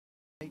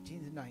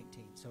to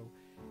 19. So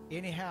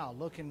anyhow,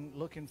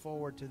 looking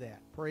forward to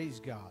that. Praise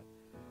God.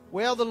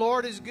 Well, the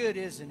Lord is good,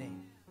 isn't He?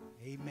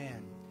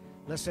 Amen.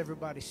 Let's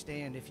everybody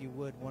stand, if you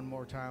would, one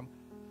more time.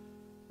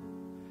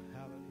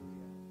 Hallelujah.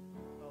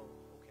 Oh,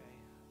 okay.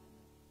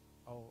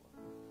 Oh,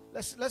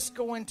 let's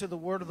go into the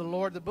word of the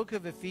Lord. The book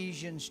of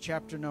Ephesians,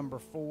 chapter number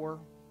 4.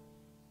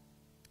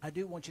 I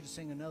do want you to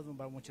sing another one,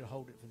 but I want you to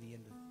hold it for the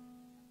end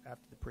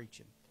after the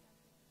preaching.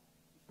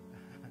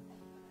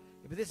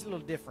 But this is a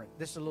little different.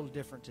 This is a little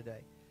different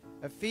today.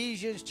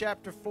 Ephesians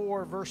chapter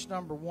 4, verse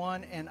number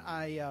 1. And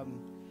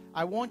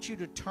I want you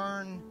to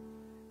turn,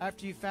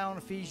 after you found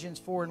Ephesians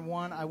 4 and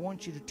 1, I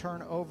want you to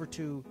turn over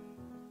to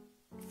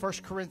 1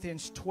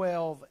 Corinthians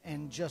 12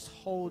 and just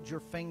hold your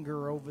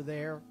finger over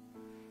there.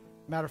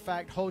 Matter of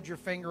fact, hold your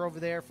finger over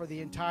there for the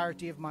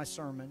entirety of my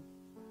sermon,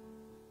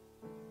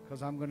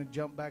 because I'm going to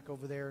jump back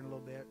over there in a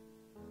little bit.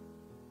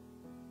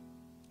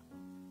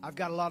 I've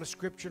got a lot of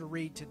scripture to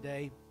read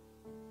today.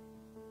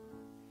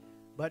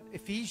 But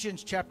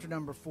Ephesians chapter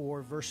number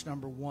 4, verse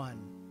number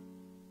 1.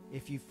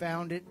 If you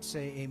found it,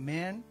 say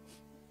amen.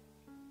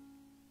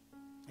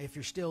 If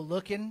you're still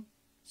looking,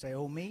 say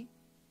oh me.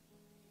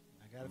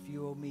 I got a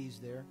few oh me's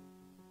there.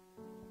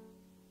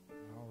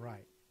 All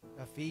right.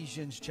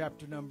 Ephesians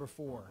chapter number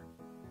 4.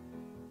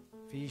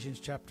 Ephesians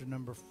chapter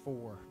number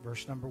 4,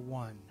 verse number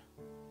 1.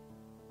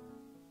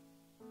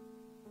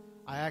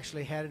 I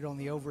actually had it on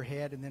the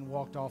overhead and then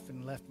walked off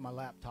and left my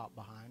laptop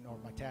behind, or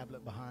my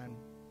tablet behind.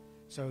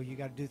 So you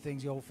got to do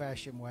things the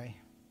old-fashioned way.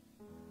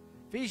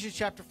 Ephesians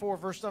chapter 4,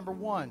 verse number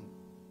 1.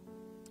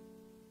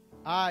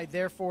 I,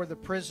 therefore, the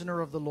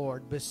prisoner of the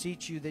Lord,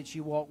 beseech you that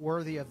you walk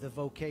worthy of the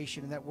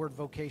vocation. And that word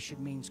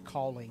vocation means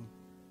calling.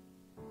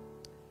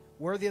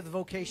 Worthy of the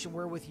vocation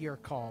wherewith ye are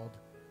called,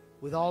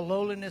 with all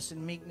lowliness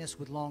and meekness,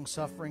 with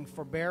long-suffering,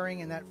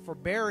 forbearing. And that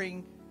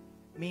forbearing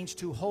means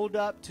to hold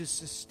up, to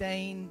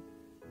sustain,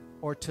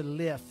 or to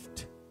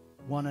lift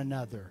one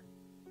another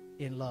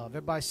in love.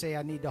 Everybody say,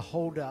 I need to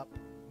hold up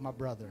my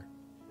brother.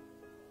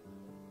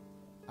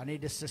 I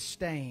need to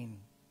sustain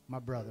my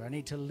brother. I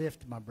need to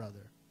lift my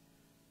brother.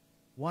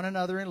 One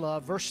another in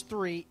love. Verse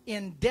 3,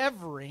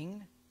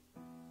 endeavoring.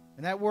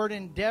 And that word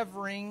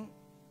endeavoring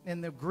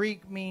in the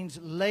Greek means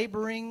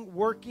laboring,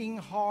 working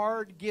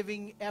hard,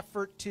 giving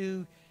effort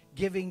to,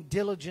 giving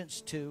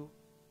diligence to.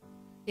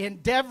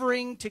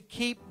 Endeavoring to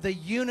keep the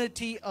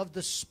unity of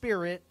the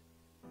Spirit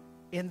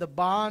in the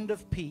bond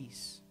of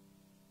peace.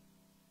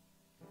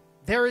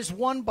 There is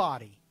one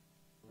body,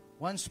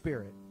 one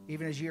Spirit,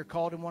 even as ye are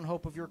called in one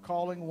hope of your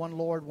calling, one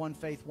Lord, one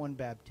faith, one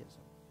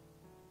baptism.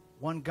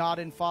 One God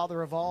and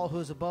Father of all, who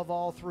is above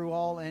all, through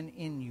all, and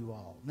in you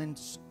all. And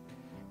then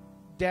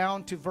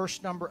down to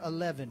verse number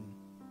 11.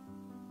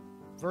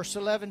 Verse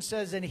 11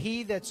 says, and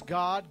he, that's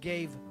God,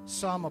 gave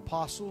some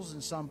apostles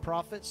and some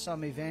prophets,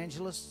 some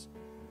evangelists,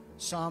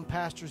 some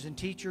pastors and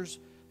teachers,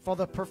 for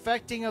the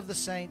perfecting of the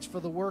saints, for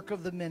the work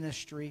of the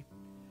ministry,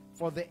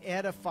 for the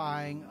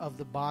edifying of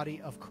the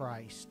body of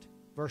Christ.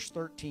 Verse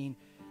 13,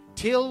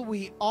 till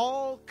we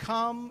all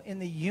come in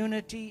the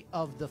unity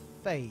of the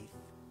faith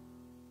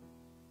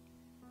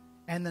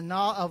and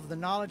of the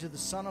knowledge of the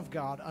Son of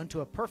God,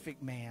 unto a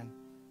perfect man,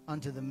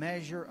 unto the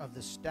measure of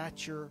the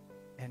stature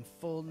and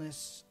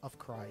fullness of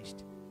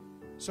Christ.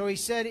 So he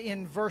said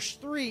in verse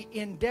 3,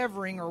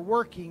 endeavoring or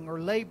working or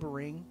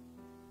laboring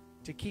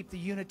to keep the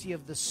unity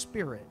of the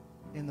Spirit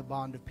in the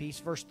bond of peace.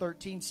 Verse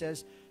 13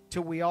 says,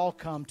 till we all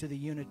come to the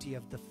unity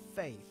of the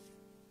faith.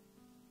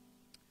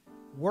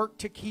 Work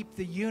to keep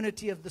the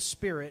unity of the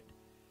Spirit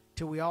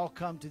till we all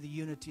come to the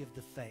unity of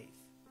the faith.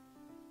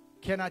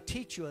 Can I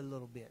teach you a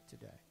little bit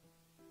today?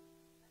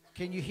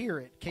 Can you hear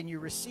it? Can you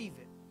receive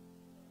it?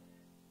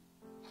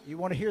 You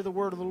want to hear the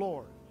word of the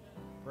Lord?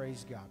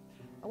 Praise God.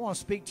 I want to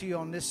speak to you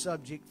on this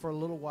subject for a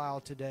little while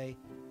today.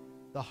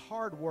 The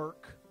hard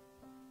work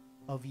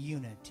of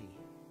unity.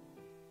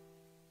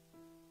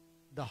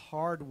 The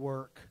hard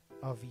work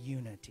of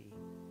unity.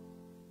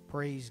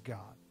 Praise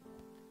God.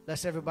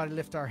 Let's everybody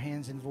lift our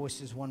hands and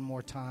voices one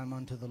more time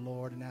unto the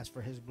Lord and ask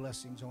for His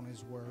blessings on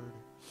His word.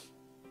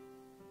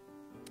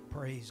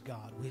 Praise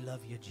God. We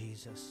love you,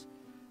 Jesus.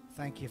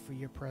 Thank you for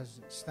your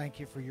presence. Thank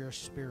you for your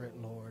Spirit,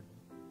 Lord.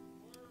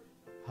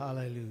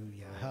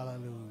 Hallelujah,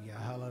 hallelujah,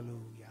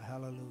 hallelujah,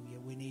 hallelujah.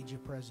 We need your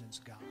presence,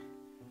 God.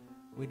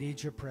 We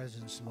need your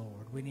presence,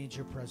 Lord. We need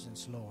your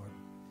presence, Lord.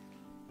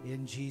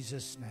 In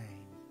Jesus'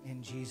 name,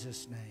 in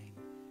Jesus' name.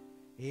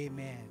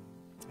 Amen,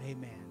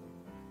 amen.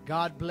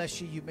 God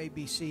bless you. You may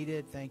be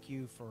seated. Thank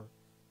you for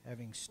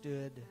having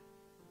stood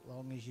as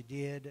long as you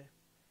did. Did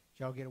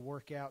y'all get a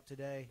workout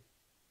today?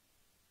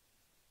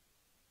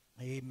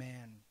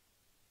 Amen.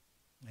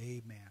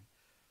 Amen.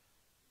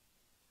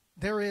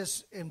 There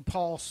is, and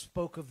Paul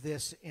spoke of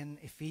this in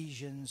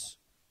Ephesians,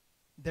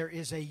 there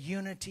is a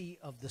unity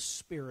of the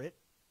Spirit.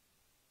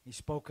 He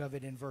spoke of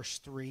it in verse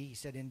 3. He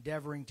said,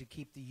 endeavoring to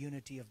keep the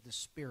unity of the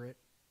Spirit.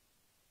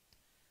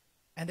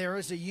 And there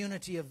is a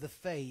unity of the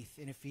faith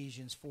in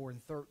Ephesians 4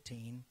 and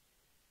 13.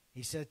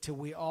 He said, till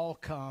we all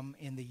come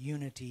in the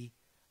unity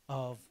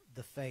of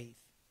the faith.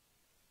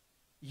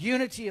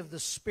 Unity of the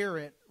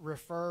Spirit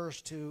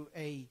refers to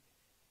a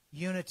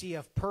unity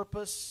of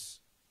purpose,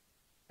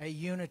 a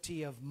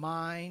unity of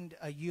mind,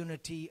 a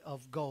unity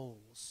of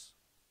goals.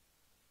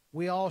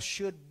 We all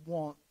should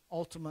want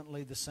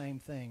ultimately the same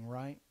thing,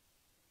 right?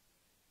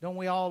 Don't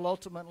we all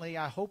ultimately,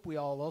 I hope we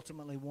all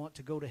ultimately want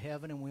to go to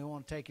heaven, and we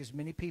want to take as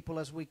many people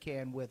as we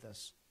can with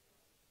us,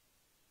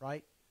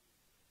 right?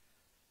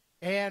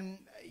 And,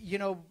 you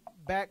know,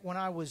 back when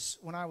I was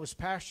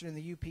pastoring in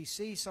the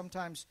UPC,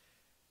 sometimes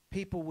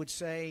people would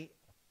say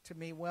to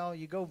me, well,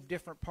 you go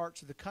different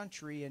parts of the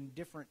country and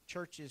different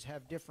churches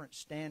have different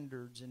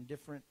standards and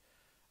different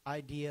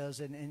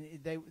ideas. And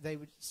they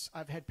would,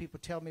 I've had people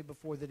tell me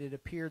before that it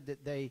appeared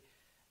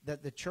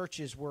that the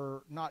churches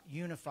were not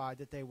unified,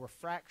 that they were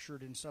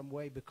fractured in some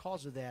way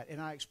because of that.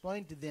 And I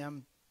explained to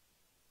them,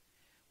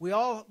 we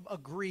all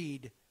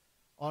agreed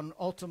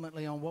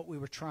ultimately on what we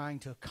were trying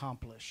to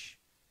accomplish.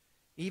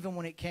 Even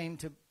when it came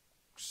to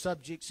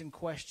subjects and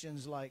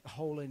questions like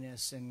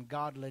holiness and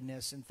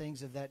godliness and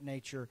things of that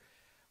nature,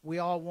 we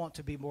all want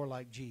to be more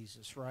like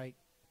Jesus, right?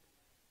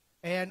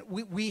 And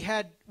we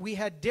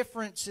had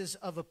differences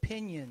of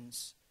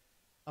opinions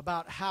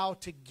about how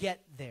to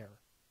get there.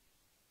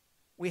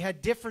 We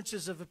had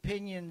differences of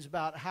opinions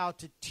about how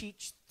to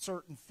teach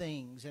certain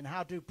things and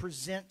how to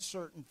present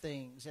certain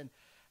things and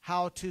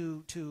how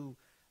to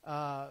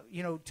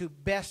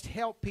best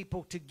help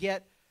people to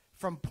get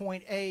from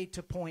point A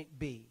to point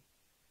B.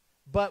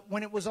 But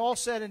when it was all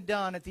said and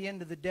done, at the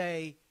end of the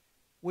day,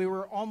 we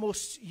were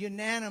almost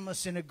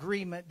unanimous in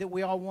agreement that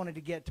we all wanted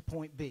to get to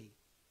point B.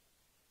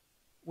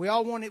 We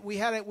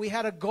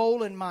had a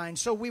goal in mind,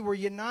 so we were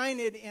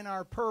united in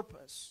our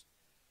purpose.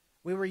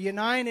 We were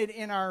united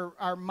in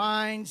our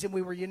minds, and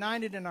we were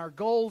united in our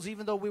goals,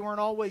 even though we weren't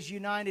always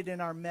united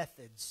in our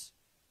methods.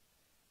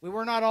 We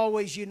were not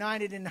always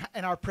united in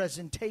our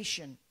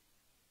presentation.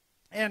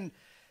 And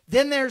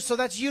then so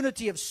that's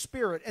unity of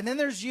spirit. And then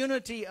there's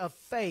unity of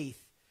faith.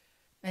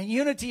 And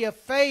unity of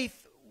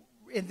faith,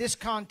 in this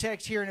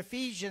context here in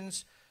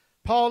Ephesians,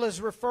 Paul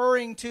is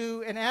referring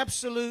to an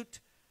absolute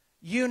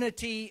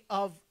unity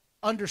of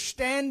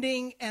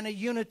understanding and a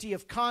unity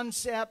of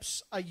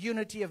concepts, a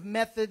unity of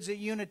methods, a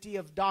unity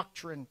of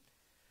doctrine.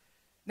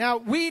 Now,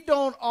 we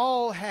don't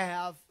all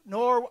have,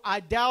 nor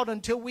I doubt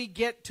until we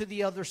get to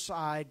the other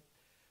side,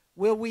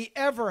 will we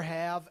ever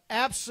have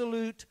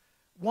absolute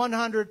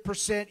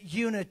 100%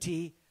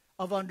 unity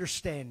of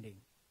understanding.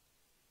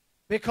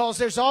 Because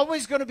there's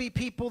always going to be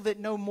people that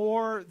know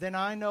more than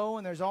I know,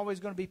 and there's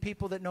always going to be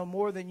people that know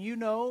more than you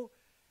know,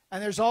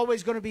 and there's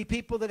always going to be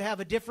people that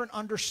have a different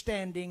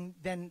understanding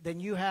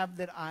than you have,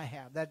 that I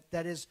have.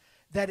 That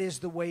is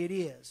the way it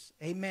is.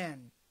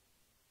 Amen.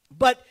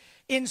 But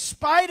in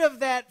spite of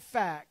that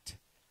fact,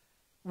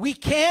 we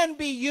can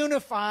be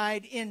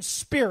unified in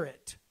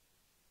spirit.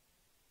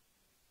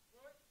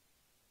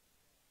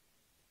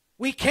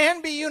 We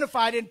can be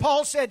unified, and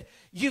Paul said,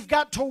 you've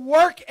got to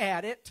work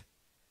at it.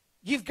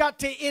 You've got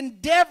to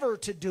endeavor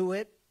to do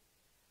it,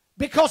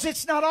 because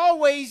it's not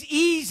always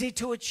easy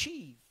to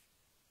achieve.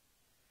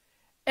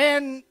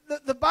 And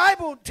the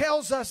Bible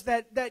tells us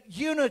that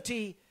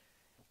unity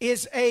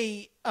is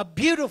a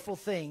beautiful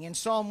thing. In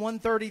Psalm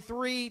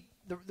 133,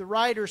 the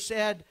writer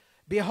said,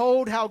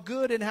 behold how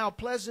good and how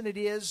pleasant it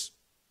is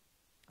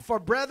for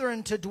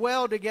brethren to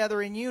dwell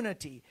together in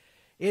unity.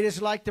 It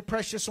is like the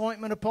precious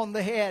ointment upon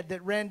the head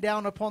that ran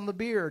down upon the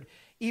beard,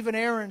 even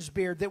Aaron's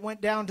beard that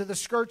went down to the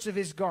skirts of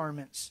his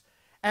garments,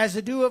 as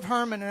the dew of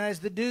Hermon, and as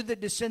the dew that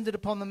descended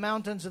upon the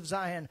mountains of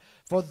Zion.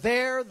 For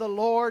there the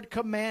Lord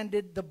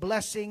commanded the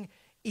blessing,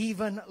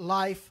 even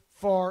life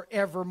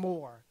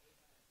forevermore.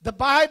 The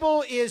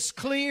Bible is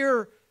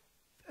clear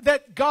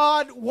that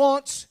God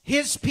wants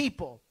His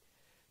people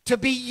to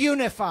be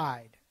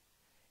unified.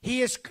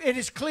 It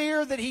is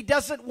clear that He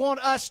doesn't want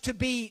us to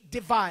be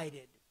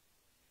divided.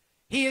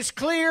 He is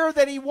clear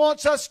that He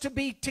wants us to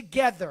be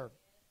together.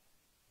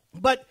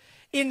 But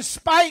in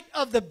spite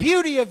of the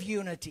beauty of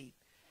unity,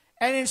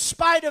 and in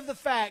spite of the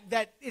fact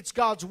that it's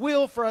God's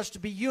will for us to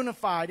be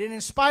unified, and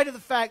in spite of the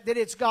fact that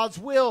it's God's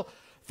will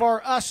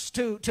for us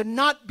to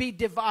not be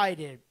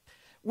divided,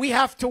 we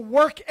have to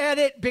work at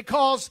it,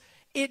 because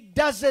it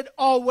doesn't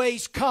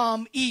always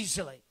come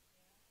easily.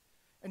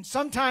 And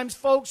sometimes,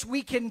 folks,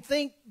 we can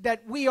think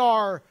that we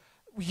are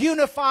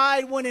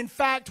unified when in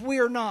fact we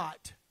are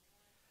not.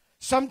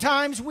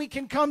 Sometimes we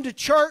can come to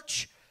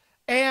church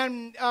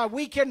and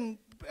we can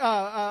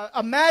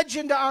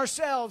imagine to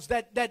ourselves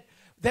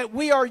that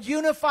we are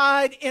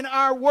unified in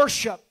our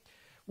worship,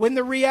 when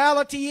the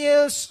reality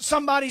is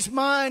somebody's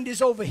mind is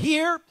over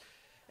here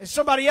and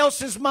somebody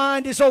else's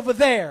mind is over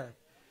there.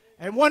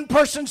 And one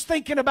person's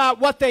thinking about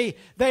what they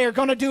are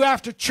going to do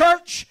after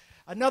church.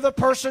 Another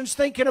person's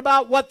thinking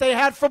about what they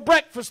had for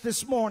breakfast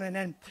this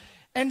morning.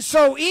 And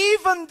so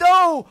even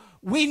though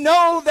we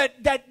know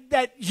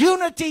that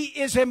unity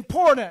is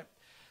important,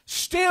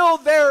 still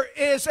there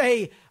is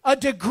a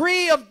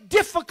degree of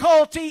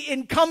difficulty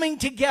in coming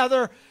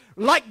together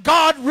like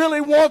God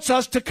really wants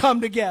us to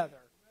come together.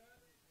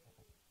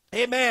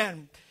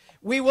 Amen.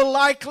 We will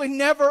likely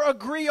never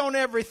agree on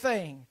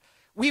everything.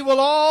 We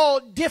will all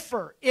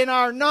differ in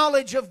our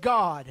knowledge of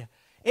God.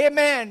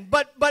 Amen.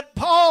 But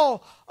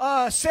Paul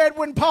said,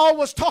 when Paul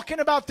was talking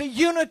about the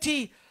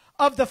unity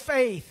of the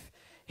faith,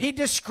 he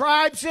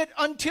describes it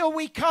until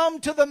we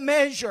come to the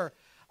measure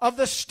of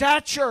the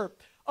stature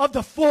of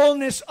the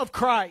fullness of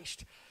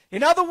Christ.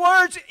 In other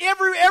words,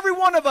 every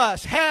one of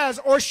us has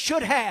or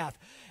should have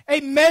a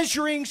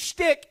measuring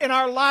stick in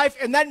our life,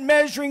 and that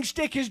measuring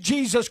stick is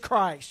Jesus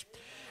Christ.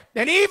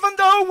 And even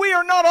though we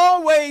are not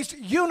always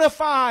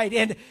unified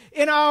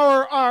in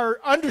our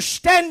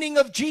understanding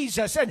of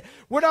Jesus, and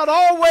we're not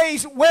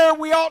always where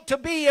we ought to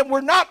be, and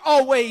we're not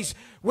always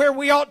where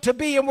we ought to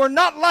be, and we're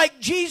not like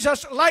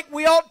Jesus like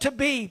we ought to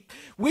be,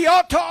 we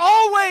ought to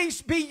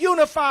always be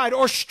unified,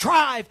 or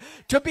strive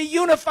to be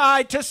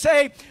unified, to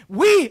say,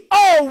 we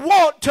all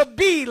want to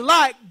be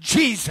like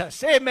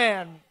Jesus.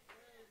 Amen.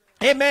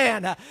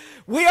 Amen.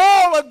 We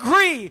all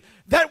agree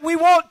that we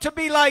want to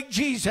be like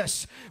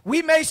Jesus.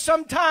 We may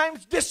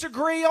sometimes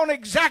disagree on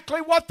exactly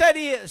what that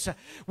is.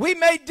 We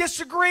may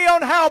disagree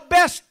on how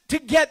best to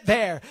get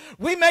there.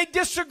 We may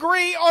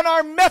disagree on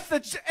our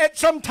methods at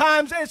some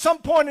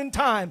point in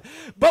time.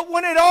 But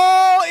when it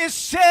all is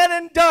said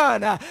and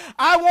done,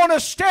 I want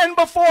to stand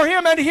before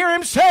Him and hear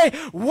Him say,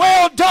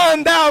 well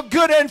done, thou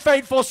good and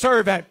faithful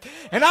servant.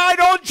 And I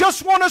don't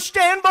just want to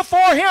stand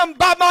before Him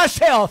by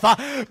myself, but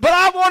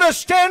I want to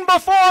stand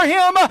before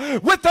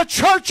Him with the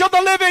church of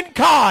the living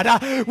God,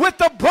 with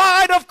the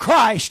bride of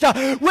Christ,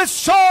 with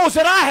souls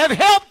that I have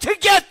helped to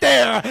get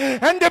there,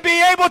 and to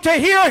be able to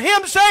hear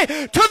Him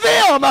say to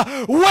them,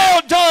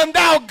 well done,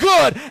 thou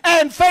good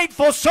and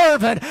faithful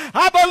servant.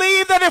 I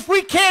believe that if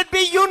we can't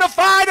be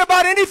unified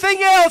about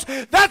anything else,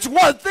 that's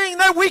one thing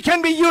that we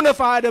can be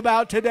unified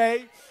about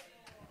today.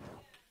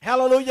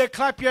 Hallelujah.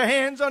 Clap your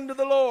hands unto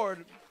the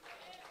Lord.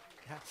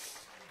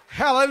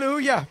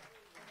 Hallelujah.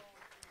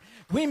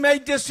 We may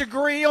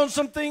disagree on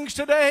some things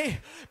today,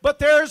 but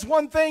there's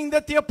one thing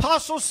that the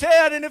apostle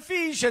said in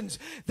Ephesians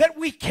that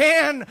we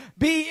can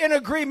be in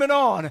agreement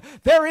on.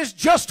 There is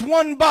just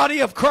one body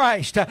of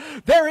Christ.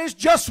 There is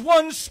just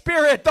one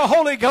Spirit, the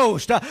Holy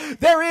Ghost.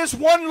 There is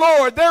one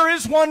Lord. There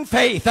is one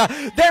faith.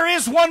 There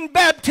is one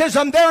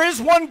baptism. There is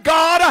one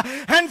God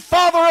and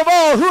Father of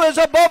all, who is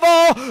above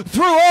all,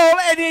 through all,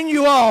 and in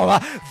you all.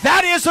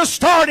 That is a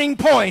starting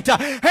point.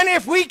 And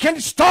if we can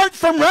start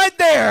from right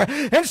there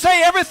and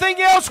say everything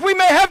else we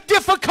may have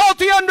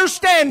difficulty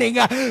understanding,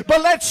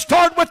 but let's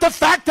start with the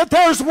fact that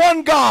there's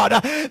one God.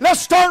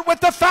 Let's start with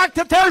the fact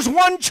that there's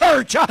one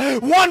church,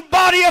 one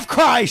body of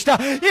Christ.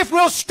 If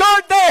we'll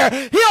start there,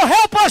 He'll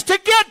help us to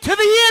get to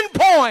the end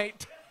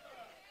point.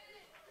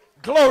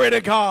 Glory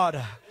to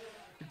God.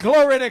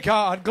 Glory to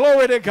God.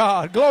 Glory to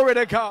God. Glory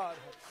to God.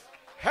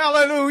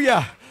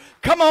 Hallelujah.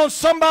 Come on,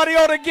 somebody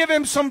ought to give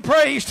Him some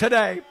praise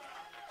today.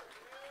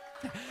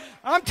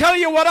 I'm telling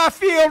you what I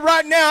feel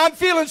right now. I'm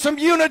feeling some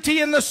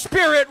unity in the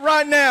Spirit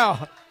right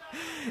now.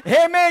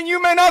 Amen.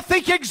 You may not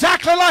think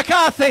exactly like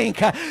I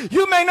think.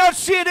 You may not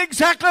see it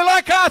exactly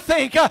like I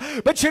think.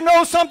 But you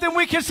know something?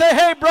 We can say,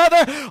 hey,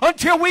 brother,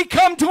 until we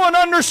come to an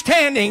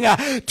understanding,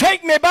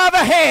 take me by the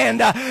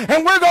hand,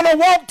 and we're going to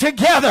walk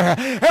together,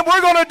 and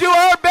we're going to do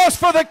our best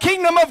for the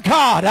kingdom of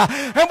God,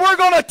 and we're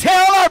going to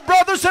tell our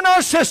brothers and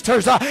our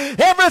sisters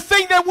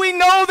everything that we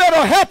know that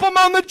will help them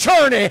on the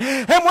journey.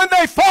 And when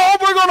they fall,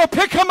 we're going to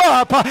pick them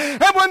up.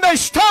 And when they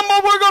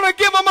stumble, we're going to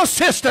give them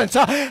assistance.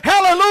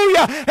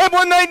 Hallelujah. And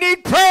when they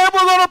need prayer,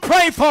 we're going to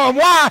pray for them.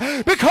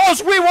 Why?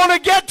 Because we want to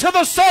get to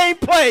the same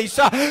place.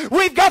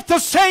 We've got the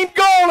same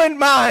goal in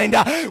mind.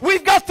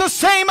 We've got the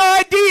same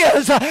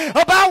ideas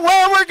about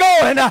where we're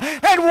going.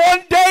 And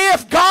one day,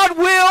 if God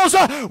wills,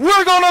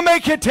 we're going to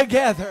make it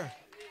together.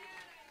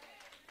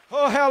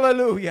 Oh,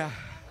 hallelujah.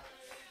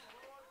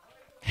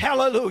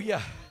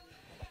 Hallelujah.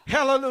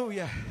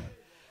 Hallelujah.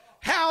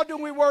 How do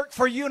we work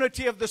for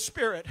unity of the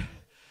Spirit?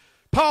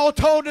 Paul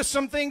told us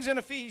some things in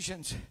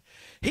Ephesians.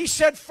 He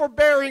said,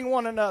 forbearing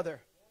one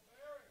another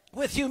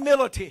with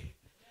humility.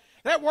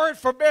 That word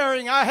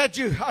forbearing, I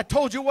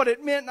told you what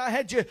it meant, and I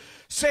had you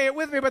say it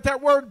with me, but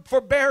that word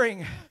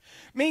forbearing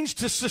means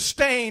to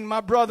sustain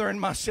my brother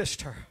and my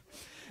sister.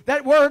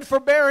 That word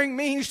forbearing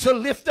means to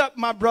lift up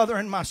my brother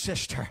and my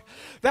sister.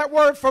 That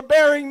word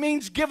forbearing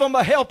means give them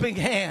a helping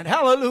hand.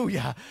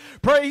 Hallelujah.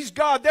 Praise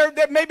God.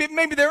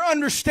 Maybe their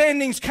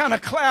understanding's kind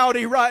of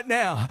cloudy right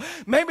now.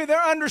 Maybe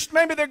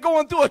they're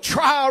going through a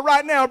trial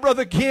right now,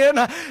 Brother Ken,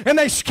 and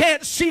they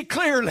can't see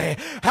clearly.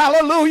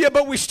 Hallelujah.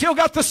 But we still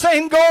got the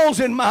same goals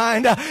in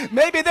mind.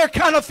 Maybe they're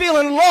kind of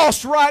feeling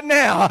lost right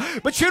now.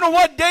 But you know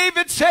what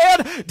David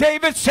said?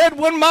 David said,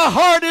 when my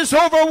heart is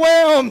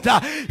overwhelmed,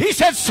 he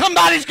said,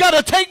 somebody's got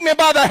to take me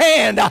by the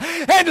hand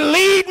and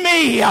lead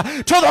me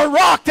to the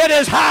rock that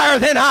is higher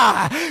than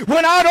I.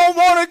 When I don't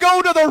want to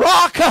go to the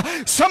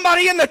rock,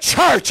 somebody in the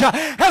church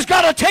has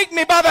got to take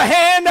me by the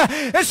hand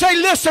and say,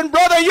 listen,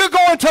 brother, you're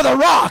going to the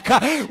rock.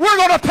 We're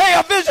going to pay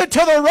a visit to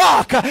the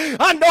rock.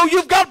 I know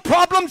you've got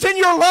problems in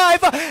your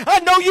life.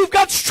 I know you've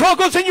got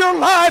struggles in your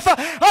life.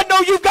 I know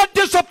you've got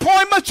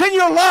disappointments in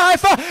your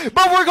life,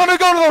 but we're going to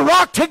go to the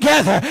rock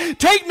together.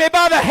 Take me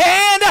by the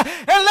hand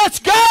and let's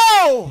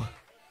go.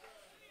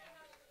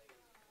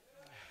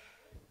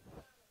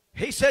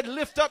 He said,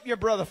 lift up your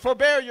brother,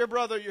 forbear your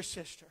brother, your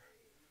sister.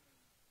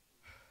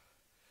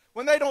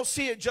 When they don't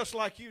see it just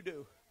like you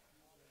do,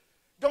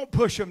 don't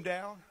push them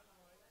down.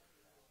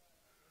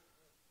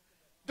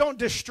 Don't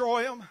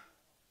destroy them.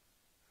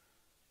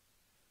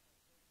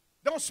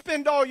 Don't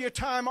spend all your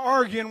time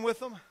arguing with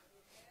them.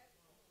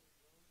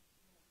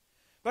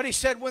 But he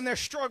said, when they're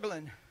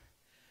struggling,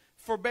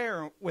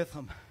 forbear with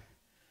them.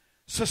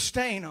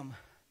 Sustain them.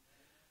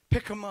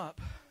 Pick them up.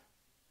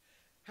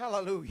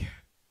 Hallelujah.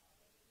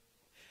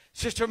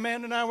 Sister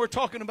Amanda and I were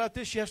talking about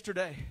this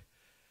yesterday.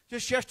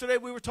 Just yesterday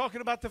we were talking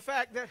about the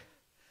fact that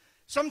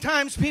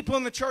sometimes people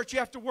in the church, you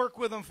have to work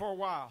with them for a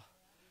while.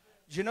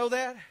 Did you know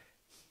that?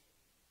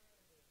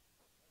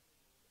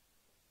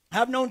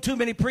 I've known too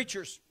many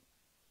preachers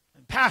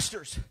and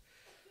pastors.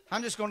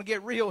 I'm just going to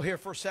get real here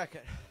for a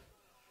second.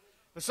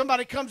 But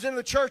somebody comes into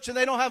the church and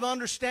they don't have an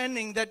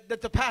understanding that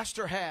the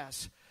pastor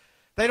has.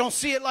 They don't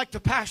see it like the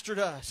pastor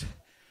does.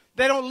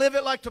 They don't live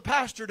it like the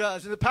pastor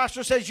does. And the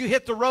pastor says you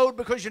hit the road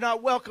because you're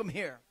not welcome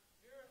here.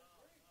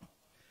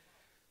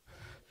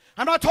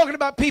 I'm not talking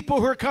about people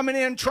who are coming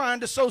in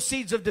trying to sow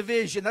seeds of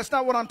division. That's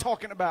not what I'm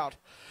talking about.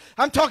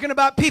 I'm talking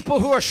about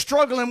people who are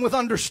struggling with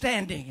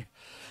understanding.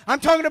 I'm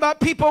talking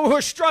about people who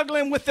are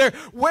struggling with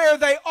where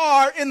they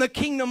are in the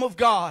kingdom of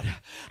God.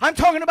 I'm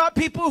talking about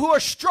people who are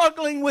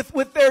struggling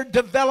with their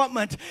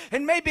development.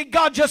 And maybe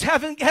God just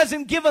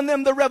hasn't given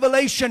them the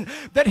revelation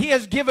that He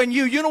has given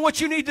you. You know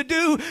what you need to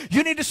do?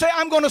 You need to say,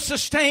 I'm going to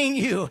sustain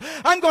you.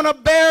 I'm going to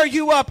bear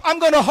you up. I'm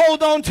going to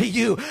hold on to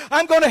you.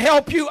 I'm going to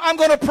help you. I'm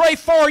going to pray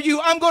for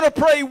you. I'm going to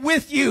pray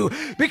with you.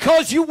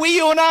 Because you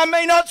and I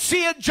may not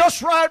see it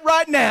just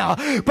right now.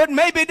 But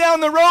maybe down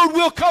the road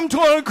we'll come to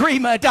an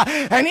agreement.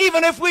 And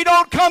even if we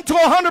don't come to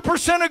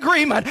 100%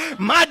 agreement,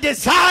 my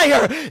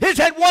desire is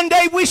that one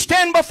day we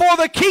stand before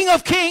the King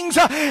of Kings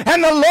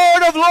and the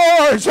Lord of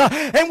Lords,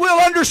 and we'll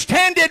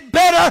understand it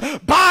better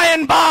by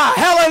and by.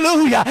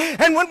 Hallelujah.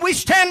 And when we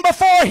stand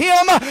before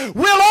Him,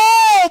 we'll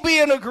all be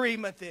in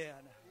agreement then.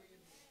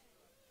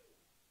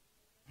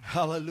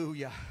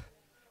 Hallelujah.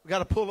 We got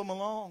to pull them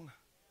along.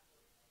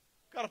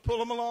 Got to pull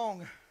them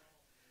along.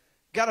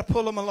 Got to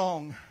pull them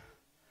along.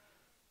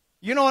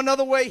 You know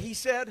another way He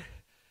said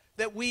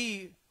that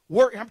we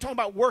work, I'm talking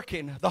about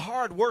working, the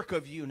hard work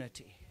of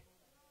unity.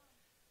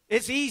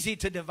 It's easy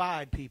to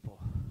divide people.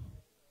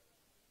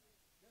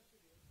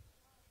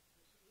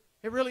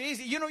 It really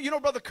is. You know,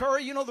 Brother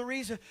Curry, you know the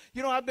reason,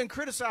 I've been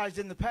criticized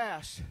in the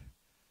past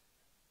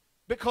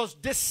because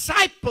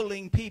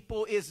discipling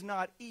people is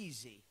not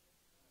easy.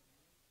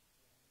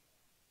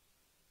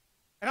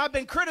 And I've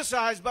been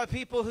criticized by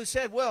people who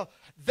said, well,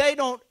 they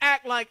don't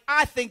act like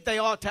I think they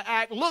ought to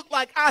act, look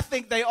like I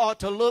think they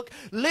ought to look,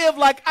 live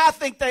like I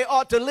think they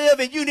ought to live,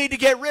 and you need to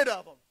get rid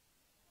of them.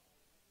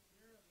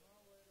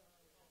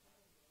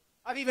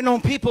 I've even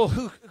known people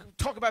who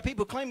talk about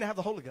people who claim to have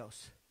the Holy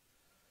Ghost.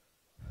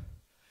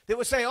 They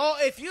would say, oh,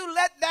 if you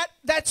let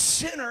that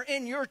sinner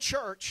in your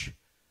church,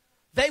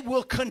 they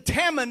will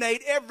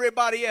contaminate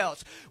everybody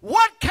else.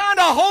 What kind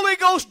of Holy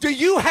Ghost do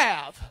you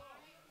have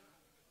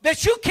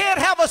that you can't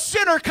have a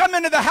sinner come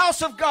into the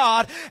house of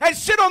God and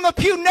sit on the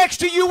pew next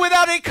to you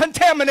without it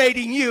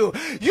contaminating you?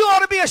 You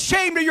ought to be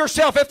ashamed of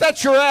yourself if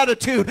that's your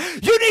attitude.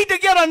 You need to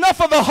get enough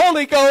of the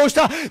Holy Ghost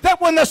that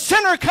when the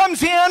sinner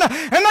comes in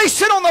and they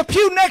sit on the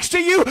pew next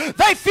to you,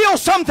 they feel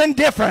something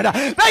different.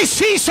 They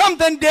see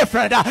something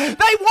different. They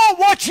want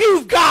what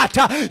you've got.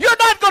 You're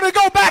not going to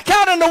go back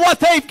out into what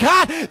they've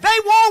got. They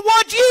want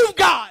what you've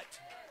got.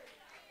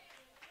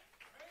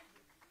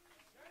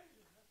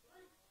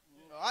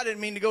 I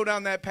didn't mean to go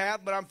down that path,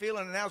 but I'm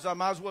feeling it now, so I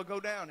might as well go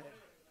down it.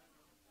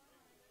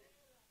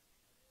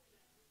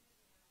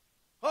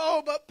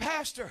 Oh, but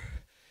Pastor,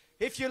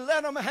 if you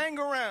let them hang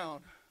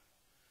around,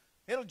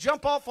 it'll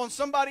jump off on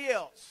somebody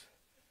else.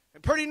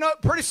 And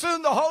pretty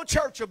soon the whole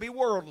church will be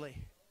worldly.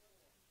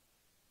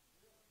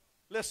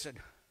 Listen,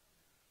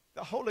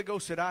 the Holy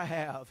Ghost that I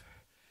have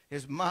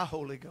is my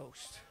Holy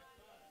Ghost.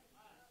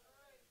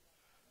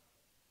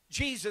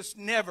 Jesus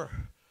never...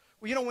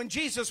 when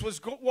Jesus was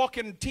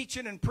walking,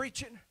 teaching, and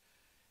preaching,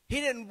 He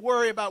didn't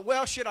worry about,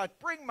 well, should I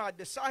bring my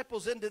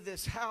disciples into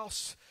this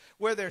house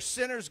where their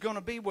sinner's going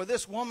to be, where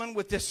this woman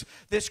with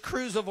this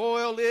cruse of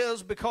oil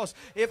is? Because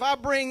if I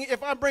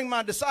bring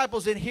my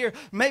disciples in here,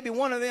 maybe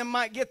one of them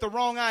might get the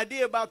wrong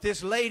idea about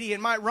this lady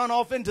and might run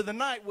off into the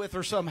night with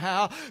her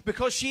somehow,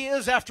 because she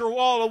is, after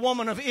all, a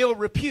woman of ill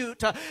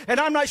repute. And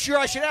I'm not sure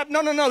I should have.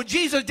 No.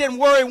 Jesus didn't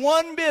worry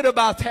one bit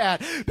about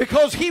that,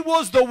 because He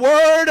was the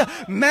Word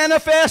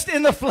manifest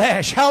in the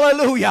flesh.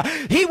 Hallelujah.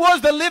 He was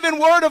the living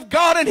Word of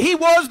God, and He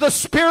was the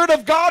Spirit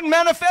of God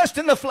manifest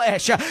in the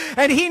flesh.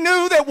 And He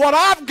knew that what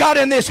I've got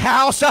in this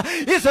house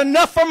is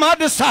enough for my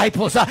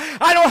disciples.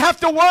 I don't have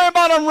to worry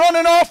about them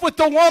running off with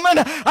the woman.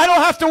 I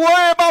don't have to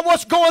worry about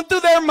what's going through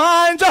their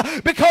minds,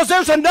 because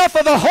there's enough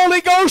of the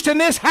Holy Ghost in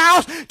this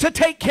house to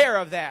take care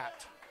of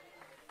that.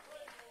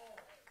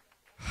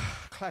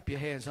 Clap your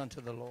hands unto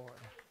the Lord.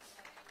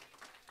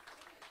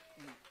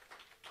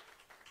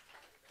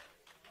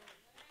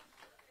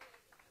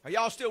 Are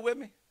y'all still with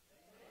me?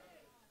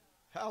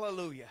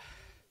 Hallelujah.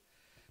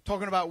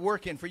 Talking about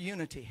working for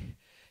unity.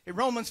 In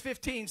Romans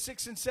 15,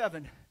 6 and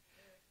 7.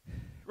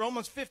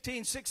 Romans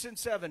 15, 6 and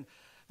 7.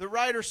 The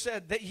writer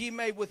said that ye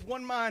may with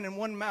one mind and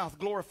one mouth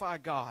glorify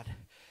God,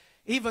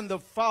 even the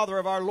Father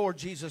of our Lord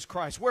Jesus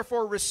Christ.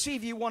 Wherefore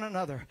receive ye one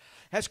another,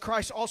 as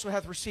Christ also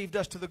hath received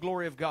us to the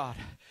glory of God.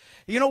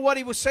 You know what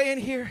he was saying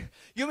here?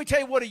 Let me tell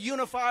you what a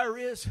unifier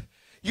is.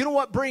 You know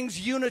what brings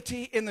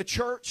unity in the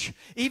church?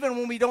 Even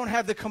when we don't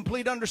have the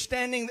complete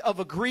understanding of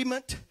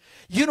agreement.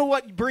 You know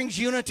what brings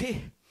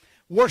unity?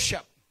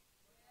 Worship.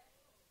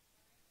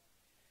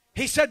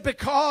 He said,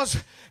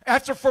 because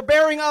after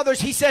forbearing others,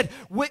 he said,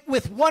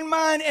 with one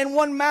mind and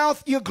one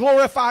mouth you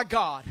glorify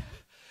God.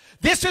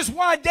 This is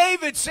why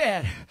David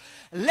said,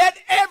 let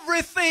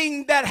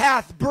everything that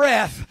hath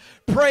breath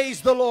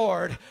praise the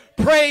Lord.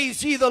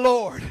 Praise ye the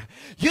Lord.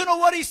 You know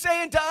what he's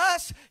saying to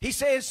us? He's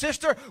saying,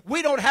 sister,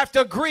 we don't have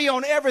to agree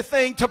on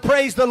everything to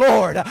praise the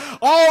Lord.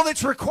 All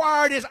that's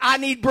required is I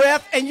need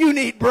breath and you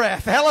need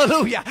breath.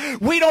 Hallelujah.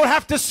 We don't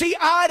have to see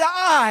eye to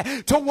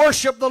eye to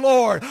worship the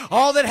Lord.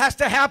 All that has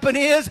to happen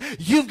is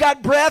you've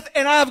got breath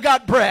and I've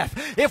got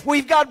breath. If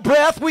we've got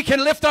breath, we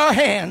can lift our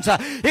hands.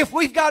 If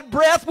we've got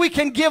breath, we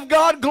can give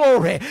God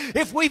glory.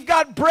 If we've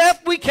got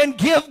breath, we can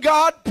give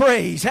God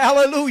praise.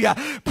 Hallelujah.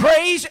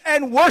 Praise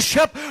and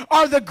worship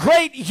are the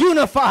great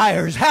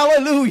unifiers.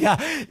 Hallelujah.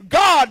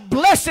 God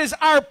blesses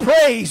our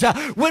praise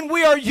when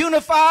we are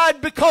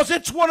unified, because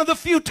it's one of the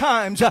few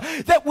times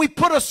that we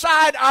put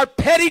aside our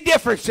petty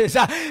differences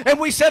and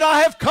we said,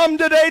 I have come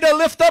today to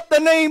lift up the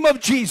name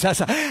of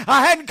Jesus.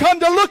 I hadn't come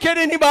to look at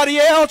anybody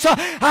else.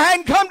 I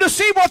hadn't come to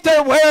see what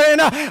they're wearing.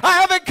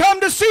 I haven't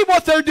come to see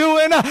what they're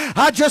doing.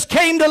 I just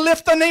came to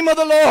lift the name of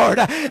the Lord.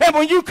 And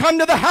when you come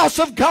to the house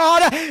of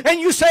God and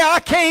you say, I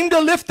came to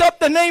lift up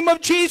the name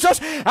of Jesus,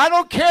 I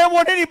don't care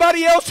what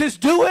anybody else is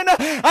doing.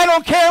 I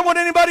don't care what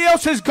anybody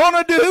else is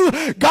going to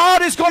do.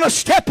 God is going to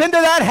step into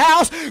that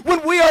house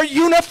when we are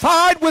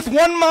unified with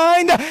one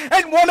mind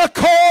and one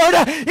accord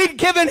in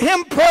giving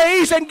him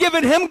praise and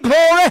giving him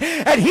glory.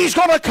 And he's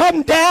going to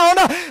come down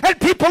and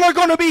people are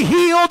going to be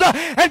healed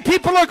and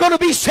people are going to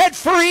be set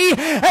free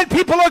and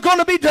people are going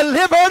to be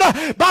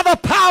delivered by the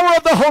power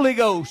of the Holy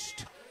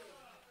Ghost.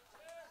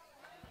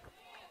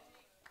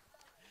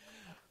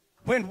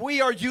 When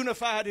we are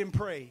unified in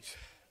praise,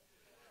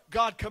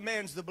 God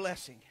commands the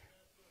blessing.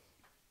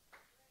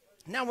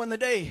 Now when the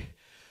day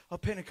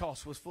of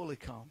Pentecost was fully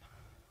come,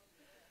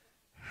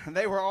 and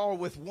they were all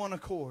with one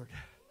accord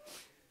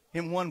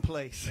in one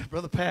place.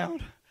 Brother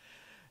Pound,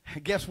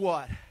 guess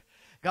what?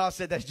 God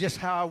said that's just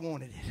how I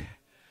wanted it.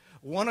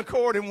 One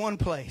accord in one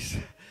place.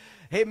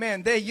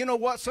 Amen. You know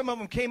what? Some of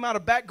them came out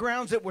of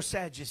backgrounds that were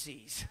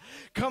Sadducees.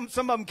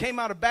 Some of them came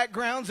out of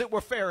backgrounds that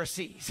were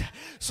Pharisees.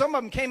 Some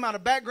of them came out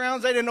of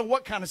backgrounds they didn't know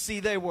what kind of sea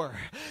they were.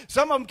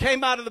 Some of them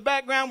came out of the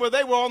background where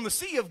they were on the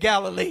Sea of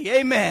Galilee.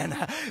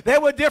 Amen.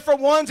 There were different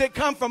ones that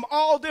come from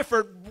all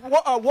different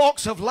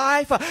walks of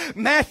life.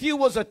 Matthew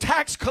was a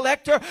tax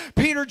collector.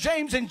 Peter,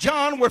 James, and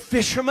John were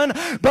fishermen.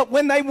 But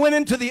when they went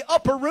into the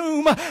upper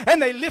room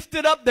and they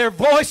lifted up their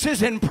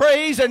voices in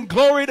praise and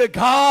glory to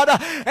God,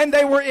 and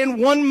they were in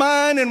one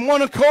mind, in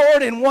one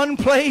accord, in one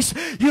place.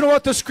 You know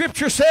what the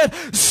scripture said?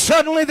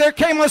 Suddenly there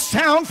came a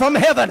sound from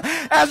heaven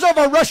as of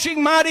a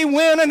rushing mighty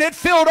wind, and it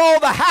filled all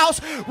the house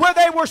where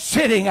they were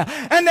sitting.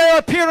 And there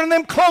appeared in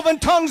them cloven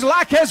tongues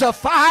like as a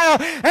fire,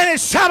 and it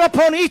sat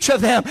upon each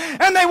of them.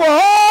 And they were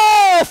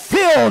all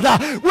filled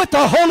with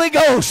the Holy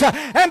Ghost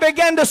and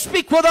began to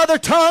speak with other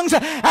tongues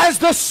as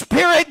the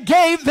Spirit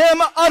gave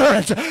them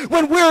utterance.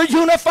 When we're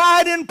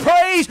unified in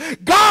praise,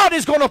 God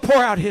is going to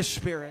pour out his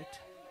Spirit.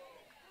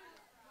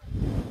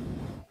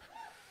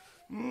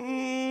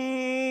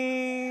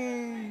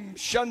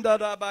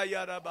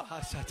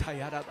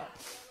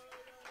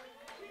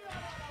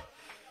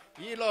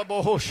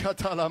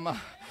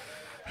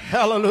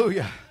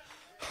 Hallelujah.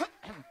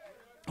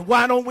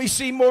 Why don't we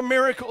see more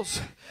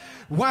miracles?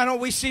 Why don't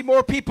we see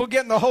more people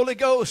getting the Holy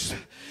Ghost?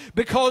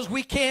 Because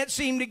we can't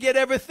seem to get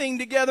everything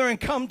together and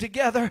come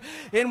together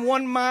in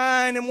one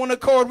mind and one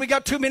accord. We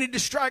got too many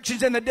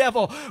distractions, and the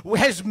devil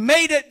has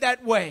made it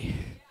that way.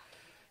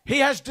 He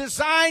has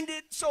designed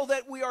it so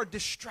that we are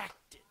distracted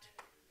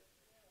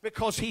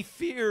because he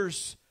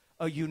fears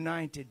a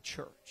united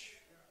church.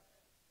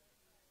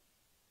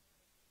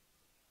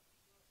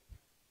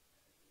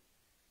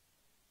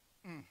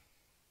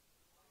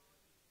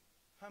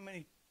 How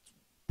many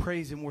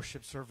praise and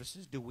worship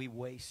services do we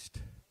waste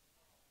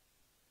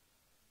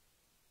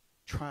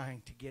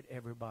trying to get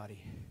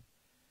everybody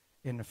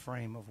in the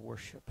frame of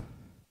worship?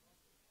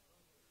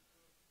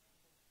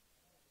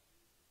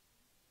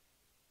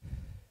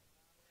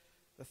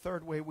 The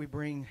third way we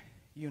bring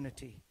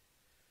unity.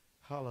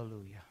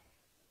 Hallelujah.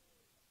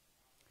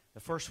 The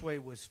first way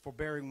was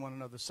forbearing one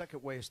another. The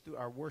second way is through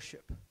our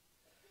worship,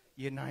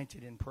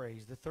 united in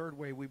praise. The third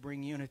way we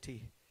bring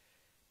unity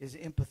is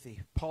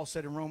empathy. Paul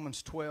said in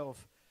Romans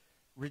 12,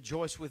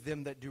 rejoice with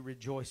them that do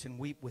rejoice and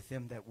weep with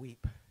them that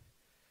weep.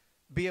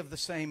 Be of the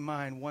same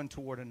mind one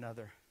toward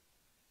another.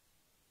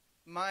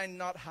 Mind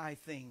not high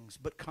things,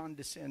 but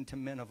condescend to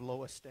men of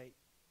low estate.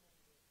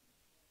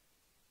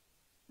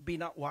 Be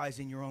not wise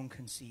in your own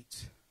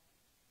conceits.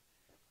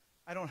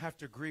 I don't have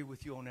to agree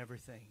with you on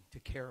everything to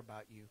care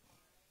about you.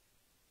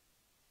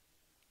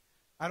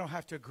 I don't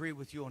have to agree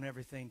with you on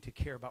everything to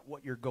care about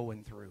what you're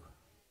going through.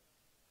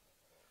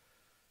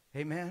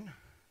 Amen.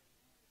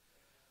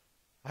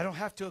 I don't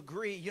have to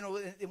agree. You know,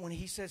 when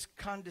he says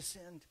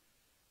condescend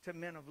to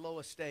men of low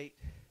estate,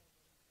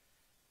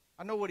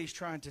 I know what he's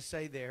trying to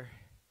say there.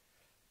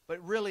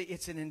 But really,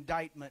 it's an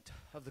indictment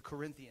of the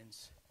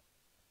Corinthians,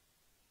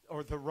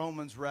 or the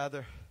Romans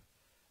rather,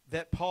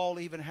 that Paul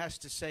even has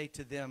to say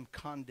to them,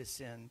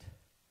 condescend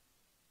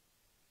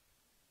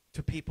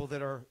to people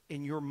that are,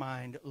 in your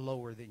mind,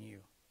 lower than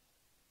you.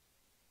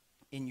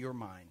 In your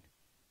mind.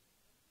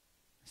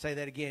 Say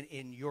that again,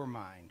 in your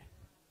mind.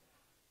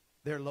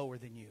 They're lower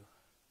than you.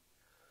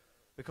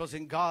 Because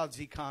in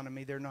God's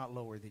economy, they're not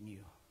lower than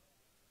you.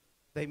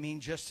 They mean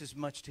just as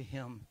much to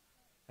Him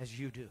as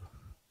you do.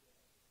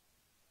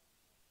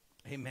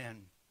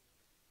 Amen.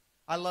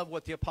 I love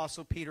what the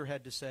Apostle Peter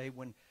had to say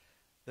when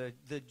the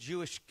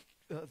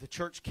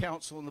church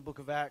council in the book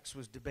of Acts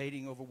was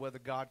debating over whether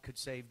God could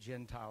save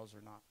Gentiles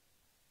or not.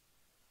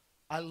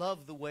 I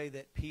love the way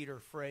that Peter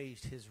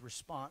phrased his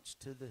response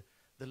to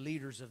the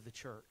leaders of the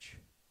church.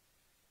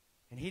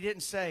 And he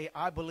didn't say,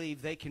 I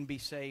believe they can be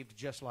saved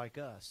just like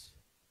us.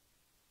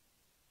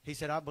 He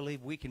said, I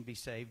believe we can be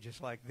saved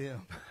just like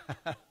them.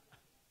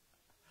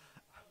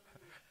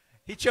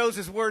 He chose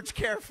his words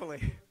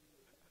carefully.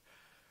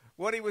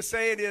 What he was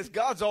saying is,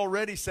 God's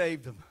already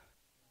saved them.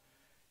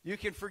 You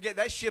can forget,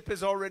 that ship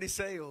has already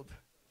sailed.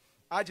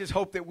 I just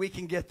hope that we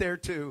can get there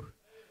too.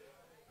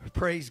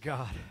 Praise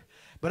God.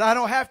 But I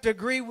don't have to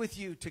agree with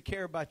you to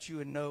care about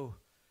you and know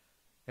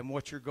and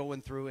what you're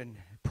going through and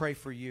pray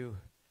for you.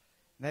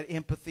 And that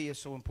empathy is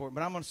so important.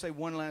 But I'm going to say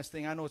one last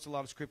thing. I know it's a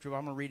lot of scripture, but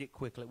I'm going to read it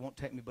quickly. It won't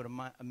take me but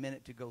a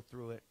minute to go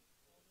through it.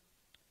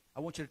 I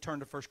want you to turn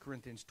to 1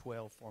 Corinthians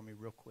 12 for me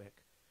real quick.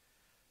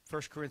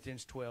 1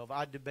 Corinthians 12.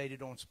 I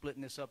debated on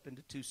splitting this up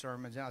into 2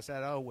 sermons, and I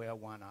said, oh, well,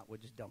 why not? We'll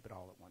just dump it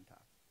all at one time.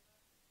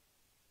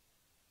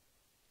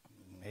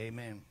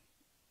 Amen.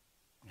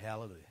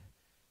 Hallelujah.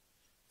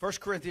 1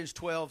 Corinthians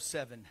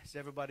 12:7. Is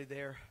everybody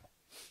there?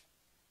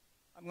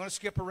 I'm going to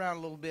skip around a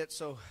little bit,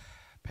 so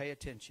pay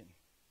attention.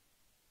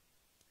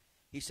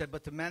 He said,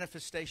 but the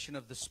manifestation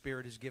of the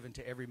Spirit is given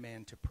to every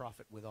man to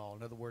profit withal.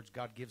 In other words,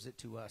 God gives it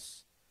to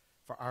us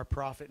for our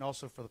profit and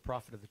also for the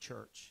profit of the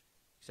church.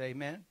 Say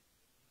amen.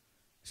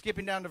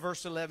 Skipping down to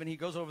verse 11, he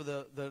goes over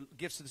the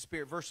gifts of the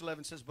Spirit. Verse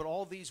 11 says, but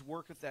all these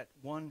worketh that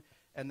one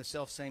and the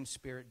selfsame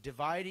Spirit,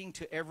 dividing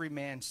to every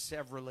man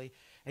severally.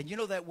 And you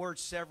know that word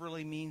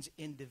severally means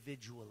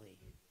individually.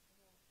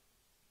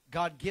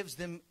 God gives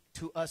them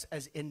to us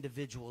as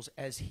individuals,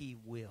 as He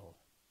will.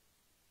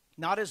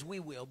 Not as we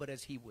will, but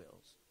as He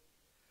wills.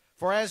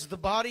 For as the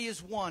body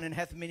is one and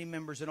hath many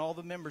members, and all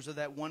the members of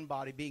that one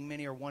body, being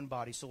many, are one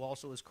body, so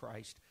also is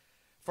Christ.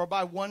 For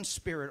by one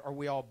Spirit are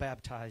we all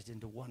baptized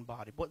into one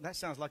body. Boy, that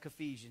sounds like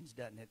Ephesians,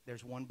 doesn't it?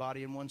 There's one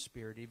body and one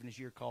Spirit, even as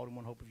you're called in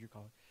one hope of your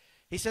calling.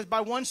 He says,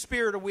 by one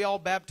Spirit are we all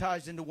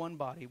baptized into one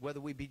body, whether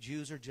we be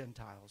Jews or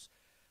Gentiles,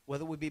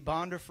 whether we be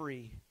bond or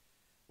free,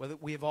 whether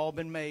we have all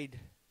been made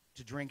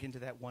to drink into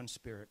that one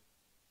Spirit.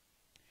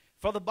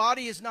 For the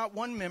body is not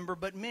one member,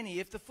 but many.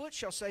 If the foot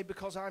shall say,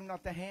 because I am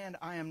not the hand,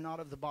 I am not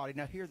of the body.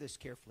 Now hear this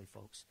carefully,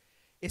 folks.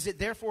 Is it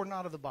therefore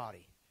not of the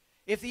body?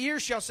 If the ear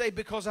shall say,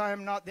 because I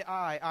am not the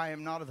eye, I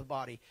am not of the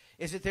body.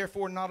 Is it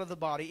therefore not of the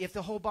body? If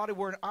the whole body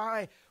were an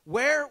eye,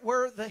 where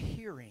were the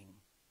hearing?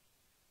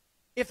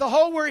 If the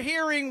whole were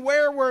hearing,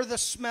 where were the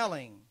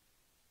smelling?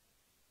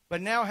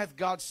 But now hath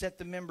God set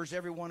the members,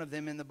 every one of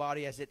them, in the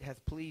body as it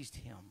hath pleased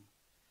Him.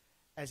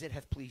 As it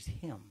hath pleased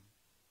Him.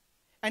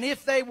 And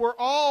if they were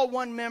all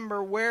one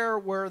member, where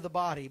were the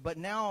body? But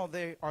now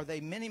are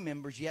they many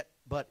members, yet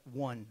but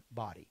one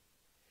body.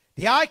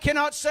 The eye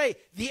cannot say,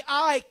 the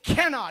eye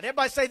cannot.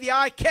 Everybody say, the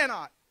eye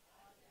cannot.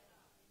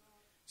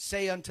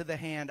 Say unto the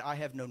hand, I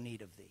have no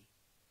need of thee.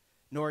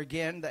 Nor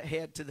again the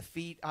head to the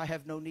feet, I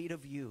have no need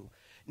of you.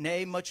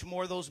 Nay, much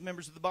more those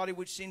members of the body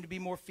which seem to be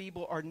more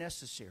feeble are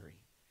necessary.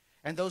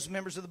 And those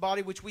members of the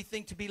body which we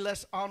think to be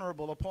less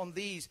honorable, upon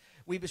these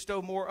we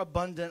bestow more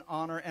abundant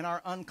honor, and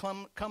our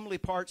uncomely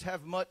parts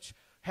have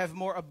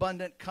more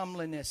abundant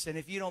comeliness. And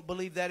if you don't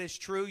believe that is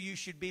true, you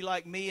should be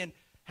like me and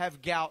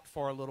have gout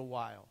for a little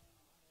while.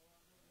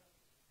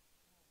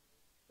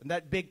 And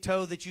that big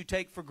toe that you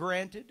take for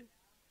granted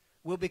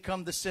will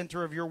become the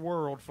center of your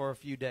world for a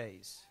few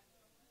days.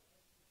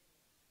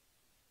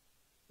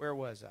 Where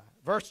was I?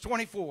 Verse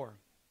 24.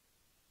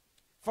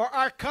 For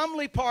our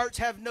comely parts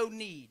have no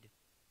need,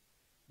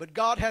 but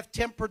God hath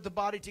tempered the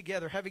body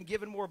together, having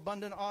given more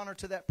abundant honor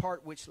to that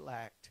part which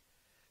lacked,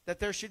 that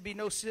there should be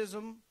no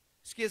schism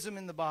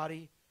in the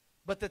body,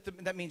 but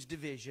that means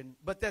division,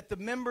 but that the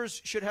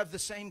members should have the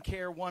same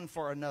care one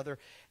for another.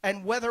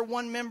 And whether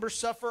one member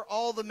suffer,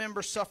 all the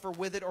members suffer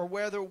with it, or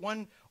whether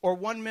one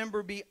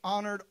member be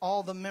honored,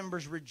 all the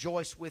members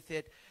rejoice with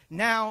it.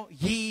 Now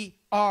ye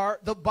are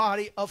the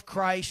body of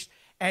Christ,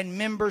 and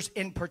members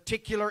in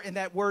particular. And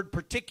that word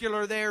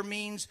particular there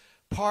means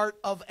part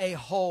of a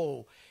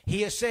whole.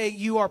 He is saying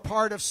you are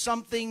part of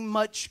something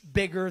much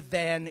bigger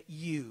than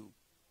you.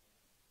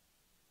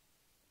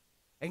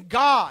 And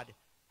God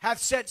hath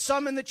set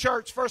some in the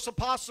church, first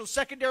apostles,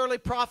 secondarily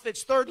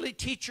prophets, thirdly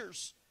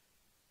teachers.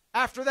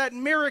 After that,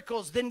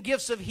 miracles, then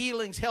gifts of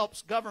healings,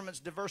 helps, governments,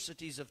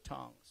 diversities of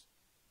tongues.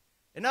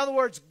 In other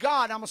words,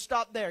 God, I'm going to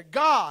stop there.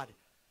 God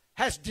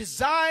has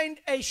designed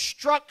a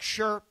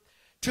structure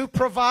to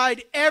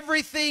provide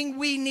everything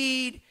we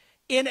need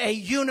in a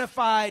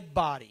unified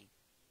body.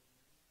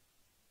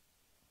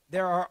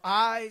 There are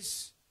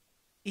eyes,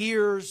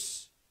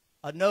 ears,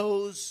 a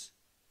nose,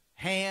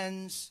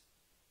 hands,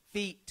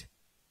 feet.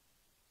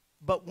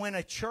 But when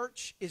a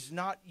church is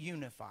not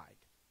unified,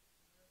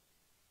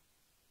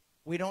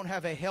 we don't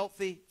have a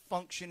healthy,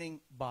 functioning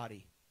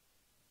body.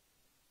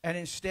 And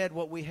instead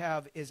what we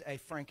have is a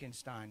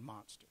Frankenstein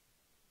monster.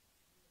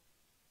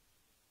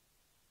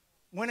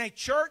 When a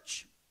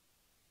church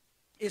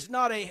is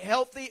not a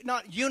healthy,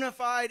 not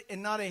unified,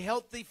 and not a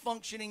healthy,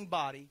 functioning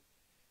body,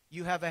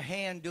 you have a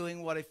hand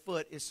doing what a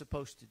foot is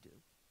supposed to do.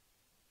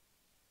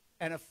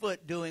 And a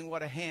foot doing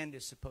what a hand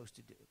is supposed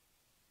to do.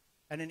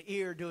 And an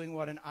ear doing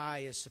what an eye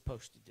is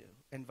supposed to do.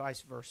 And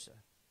vice versa.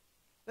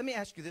 Let me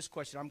ask you this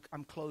question.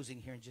 I'm closing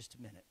here in just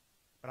a minute.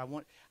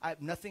 But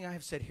nothing I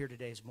have said here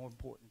today is more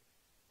important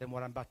than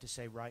what I'm about to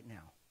say right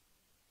now.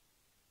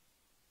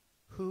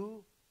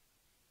 Who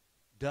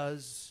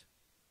does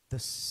the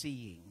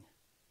seeing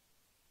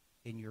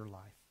in your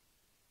life?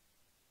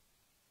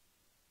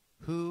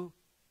 Who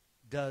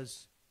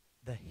does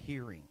the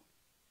hearing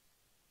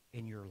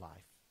in your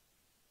life?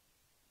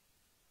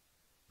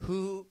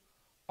 Who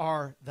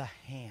are the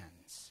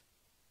hands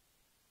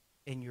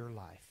in your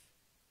life?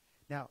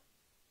 Now,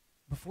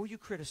 before you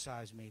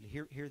criticize me,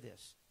 hear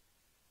this.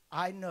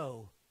 I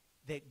know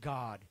that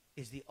God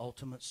is the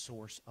ultimate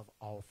source of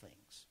all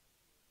things.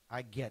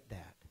 I get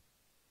that.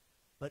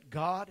 But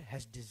God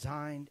has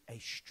designed a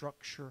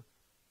structure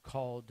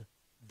called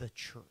the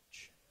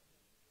church.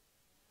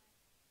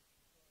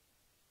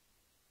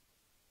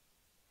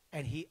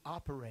 And He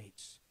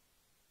operates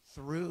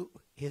through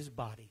His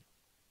body,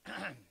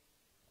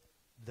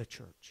 the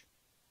church.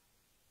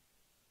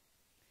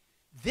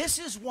 This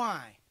is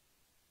why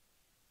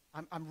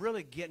I'm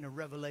really getting a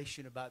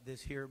revelation about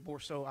this here. More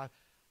so,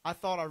 I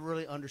thought I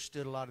really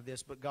understood a lot of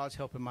this, but God's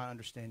helping my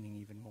understanding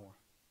even more.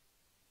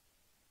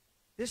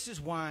 This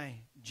is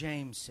why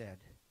James said,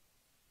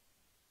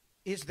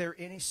 "Is there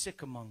any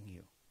sick among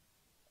you?"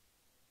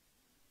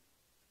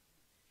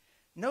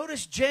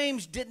 Notice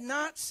James did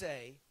not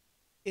say,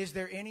 "Is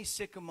there any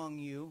sick among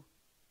you?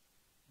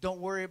 Don't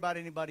worry about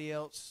anybody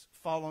else.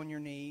 Fall on your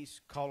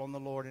knees, call on the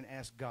Lord, and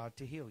ask God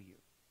to heal you."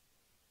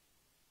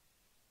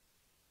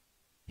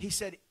 He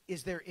said,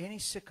 "Is there any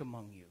sick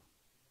among you?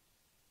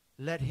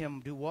 Let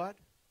him do what?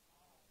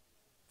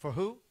 For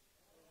who?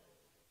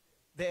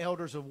 The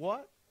elders of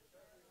what?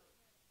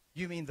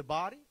 You mean the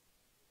body?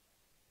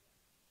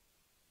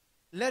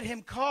 Let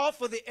him call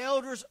for the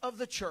elders of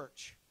the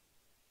church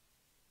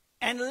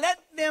and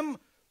let them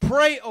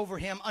pray over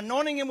him,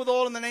 anointing him with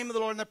oil in the name of the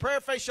Lord. And the prayer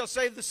of faith shall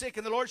save the sick,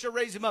 and the Lord shall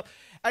raise him up.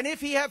 And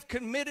if he have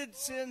committed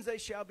sins, they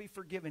shall be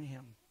forgiven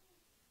him."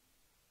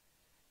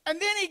 And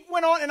then he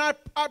went on, and I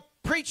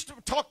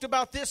talked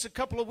about this a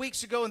couple of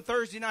weeks ago on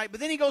Thursday night. But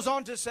then he goes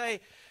on to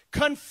say,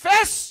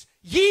 "Confess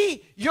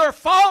ye your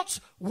faults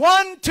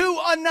one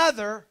to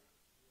another,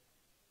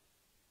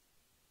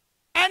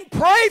 and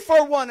pray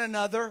for one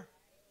another,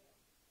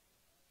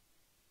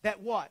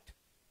 that" what?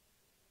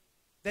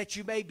 "That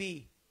you may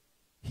be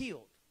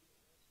healed."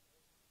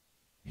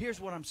 Here's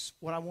what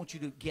I want you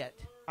to get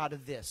out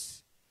of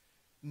this.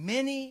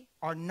 Many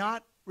are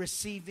not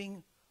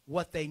receiving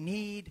what they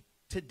need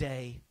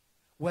today,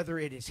 whether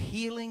it is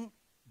healing,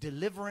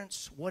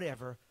 deliverance,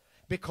 whatever,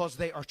 because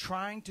they are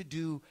trying to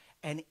do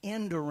an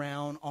end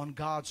around on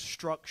God's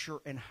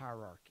structure and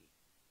hierarchy.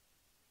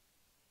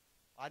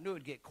 I knew it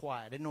would get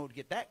quiet. I didn't know it would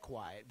get that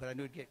quiet, but I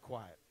knew it would get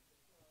quiet.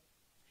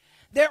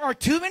 There are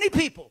too many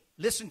people,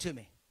 listen to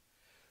me,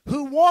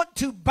 who want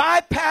to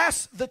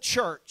bypass the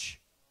church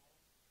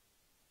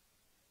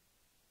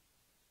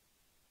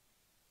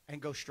and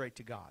go straight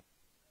to God.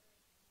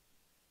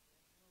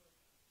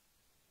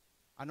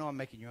 I know I'm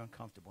making you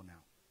uncomfortable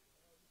now.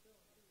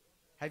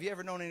 Have you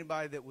ever known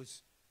anybody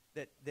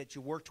that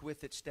you worked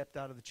with that stepped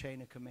out of the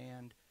chain of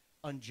command,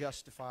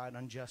 unjustified,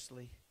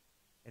 unjustly,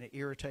 and it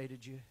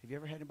irritated you? Have you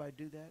ever had anybody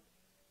do that?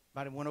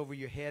 Anybody went over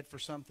your head for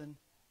something,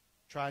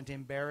 trying to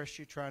embarrass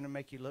you, trying to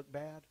make you look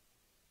bad?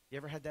 You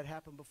ever had that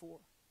happen before?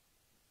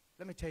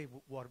 Let me tell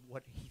you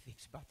what he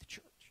thinks about the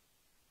church.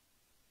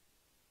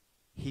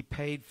 He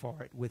paid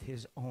for it with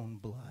his own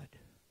blood.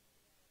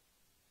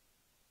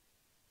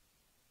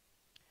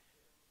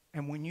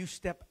 And when you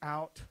step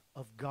out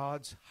of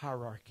God's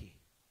hierarchy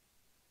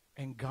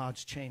and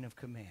God's chain of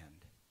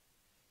command,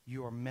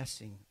 you are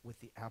messing with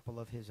the apple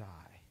of his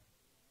eye,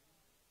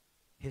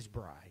 his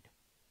bride.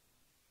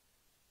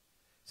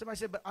 Somebody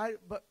said,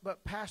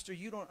 but Pastor,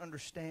 you don't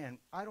understand.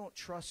 I don't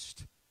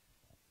trust.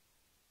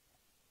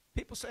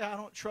 People say, I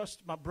don't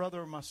trust my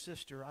brother or my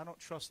sister. I don't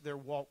trust their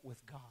walk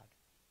with God.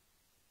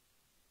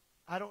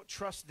 I don't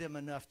trust them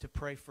enough to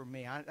pray for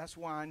me. That's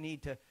why I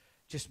need to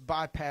just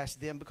bypass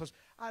them, because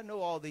I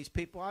know all these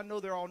people. I know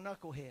they're all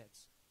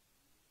knuckleheads.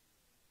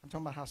 I'm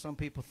talking about how some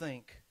people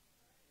think.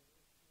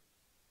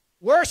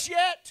 Worse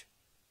yet,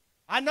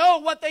 I know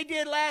what they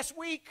did last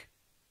week.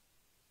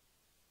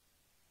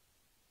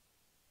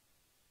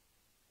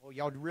 Well,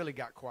 y'all really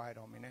got quiet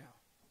on me now.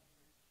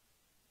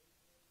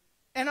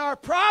 And our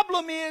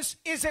problem is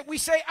that we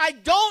say, I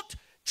don't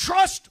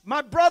trust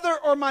my brother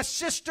or my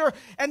sister,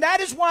 and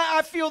that is why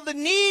I feel the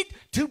need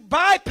to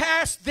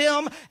bypass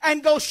them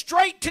and go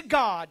straight to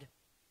God.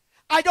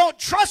 I don't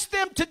trust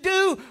them to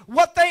do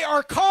what they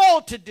are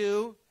called to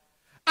do.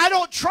 I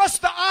don't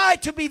trust the eye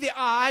to be the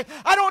eye.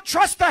 I don't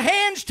trust the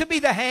hands to be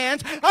the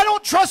hands. I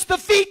don't trust the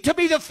feet to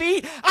be the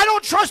feet. I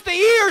don't trust the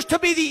ears to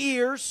be the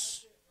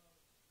ears.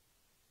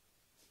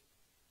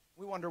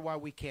 We wonder why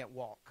we can't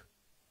walk.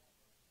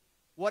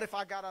 What if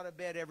I got out of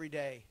bed every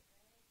day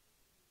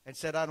and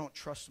said, I don't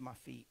trust my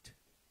feet?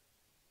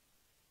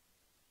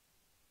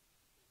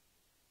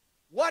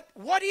 What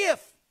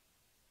if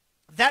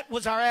that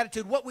was our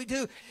attitude? What we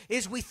do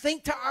is we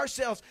think to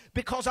ourselves,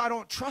 because I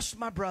don't trust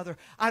my brother,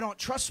 I don't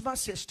trust my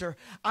sister,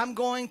 I'm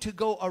going to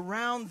go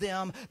around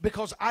them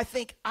because I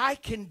think I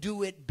can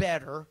do it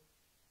better,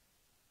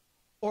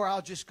 or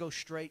I'll just go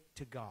straight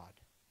to God.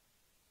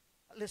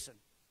 Listen,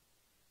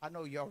 I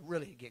know y'all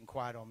really getting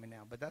quiet on me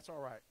now, but that's all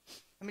right.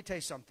 Let me tell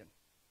you something.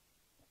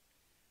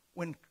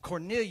 When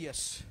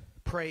Cornelius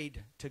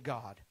prayed to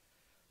God,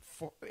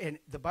 and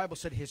the Bible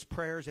said his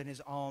prayers and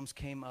his alms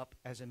came up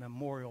as a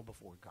memorial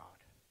before God.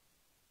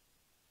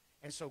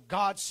 And so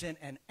God sent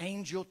an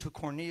angel to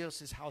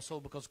Cornelius'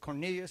 household because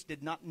Cornelius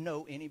did not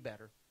know any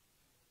better.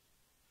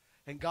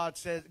 And God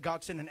sent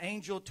an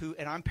angel to,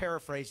 and I'm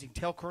paraphrasing,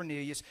 tell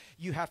Cornelius,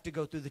 you have to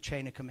go through the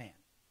chain of command.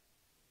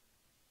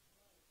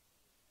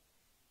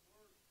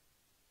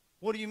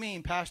 What do you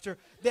mean, Pastor?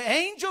 The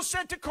angel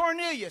said to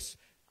Cornelius,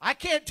 I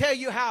can't tell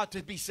you how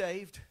to be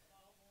saved.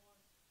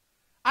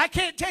 I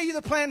can't tell you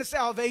the plan of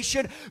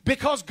salvation,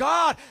 because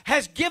God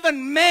has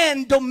given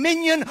man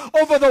dominion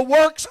over the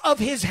works of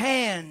his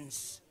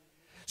hands.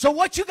 So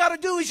what you got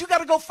to do is you got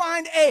to go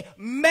find a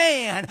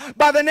man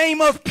by the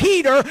name of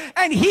Peter,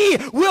 and he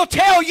will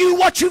tell you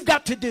what you've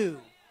got to do.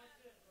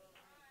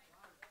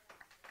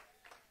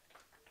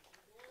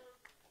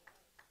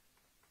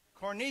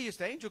 Cornelius,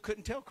 the angel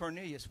couldn't tell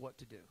Cornelius what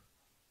to do.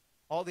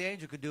 All the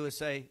angel could do is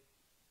say,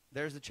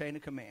 there's the chain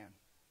of command.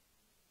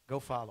 Go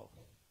follow.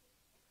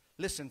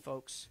 Listen,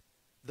 folks,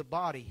 the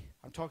body,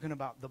 I'm talking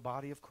about the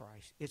body of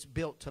Christ. It's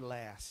built to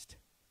last.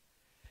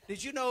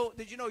 Did you know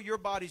your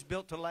body's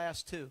built to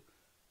last too?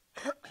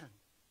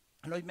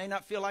 I know you may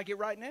not feel like it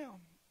right now.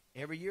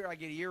 Every year I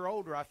get a year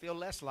older, I feel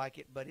less like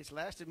it, but it's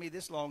lasted me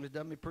this long. It's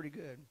done me pretty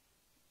good.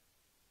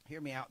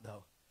 Hear me out,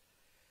 though.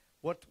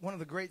 One of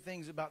the great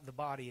things about the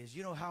body is,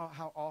 you know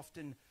how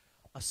often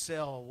a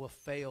cell will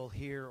fail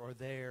here or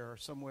there or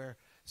somewhere.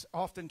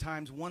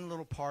 Oftentimes one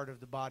little part of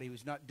the body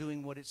is not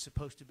doing what it's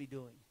supposed to be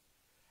doing.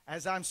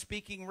 As I'm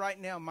speaking right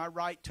now, my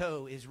right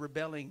toe is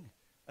rebelling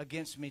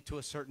against me to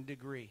a certain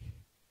degree.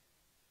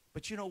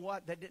 But you know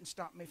what? That didn't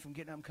stop me from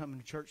getting up and coming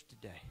to church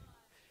today.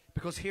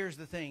 Because here's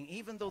the thing.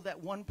 Even though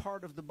that one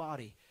part of the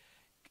body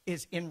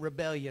is in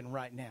rebellion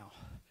right now,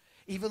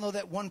 even though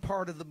that one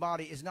part of the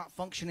body is not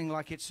functioning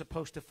like it's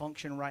supposed to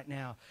function right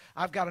now,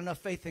 I've got enough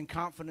faith and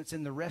confidence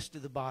in the rest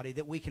of the body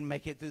that we can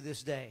make it through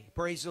this day.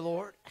 Praise the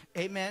Lord.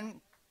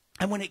 Amen.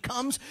 And when it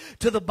comes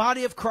to the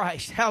body of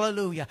Christ,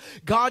 hallelujah,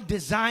 God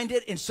designed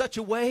it in such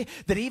a way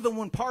that even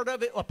when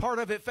a part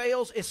of it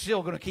fails, it's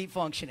still going to keep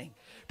functioning.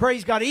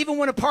 Praise God. Even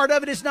when a part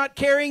of it is not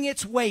carrying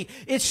its weight,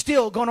 it's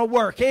still going to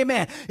work.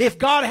 Amen. If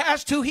God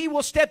has to, he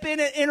will step in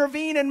and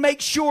intervene and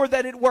make sure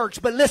that it works.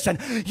 But listen,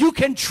 you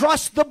can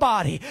trust the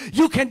body.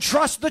 You can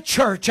trust the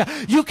church.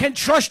 You can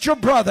trust your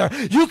brother.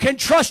 You can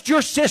trust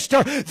your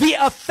sister. The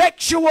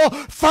effectual,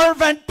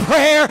 fervent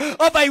prayer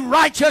of a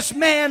righteous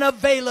man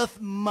availeth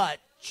much.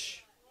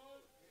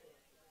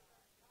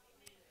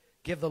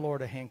 Give the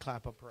Lord a hand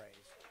clap of praise.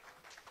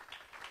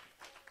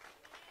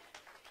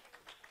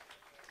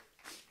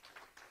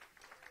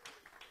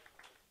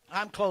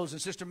 I'm closing.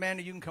 Sister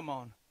Mandy, you can come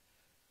on.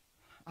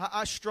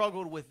 I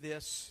struggled with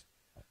this.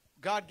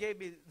 God gave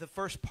me the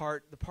first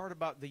part, the part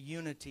about the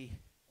unity.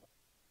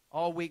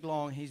 All week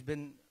long, he's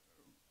been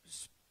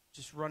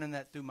just running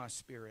that through my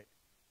spirit.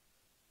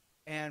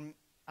 And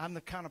I'm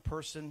the kind of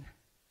person,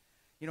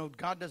 you know,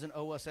 God doesn't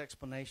owe us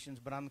explanations,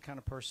 but I'm the kind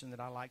of person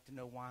that I like to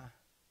know why.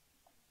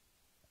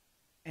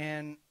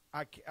 And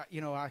I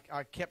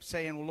kept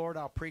saying, well, Lord,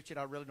 I'll preach it.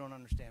 I really don't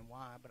understand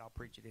why, but I'll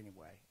preach it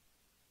anyway.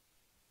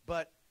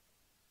 But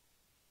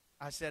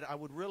I said, I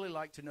would really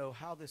like to know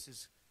how this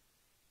is,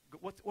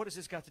 what has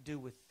this got to do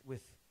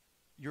with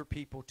your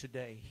people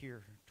today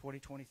here,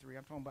 2023?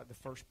 I'm talking about the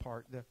first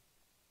part,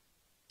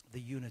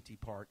 the unity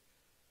part.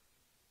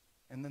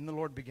 And then the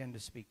Lord began to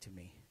speak to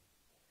me.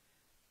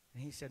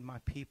 And he said, my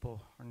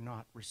people are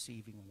not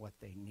receiving what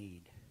they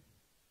need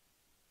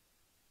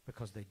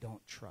because they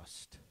don't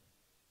trust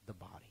the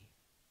body.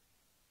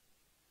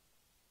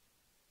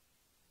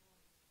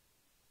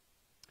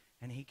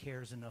 And He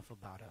cares enough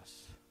about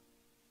us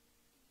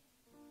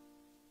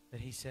that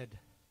He said,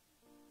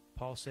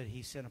 Paul said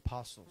He sent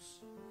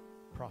apostles,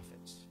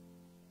 prophets,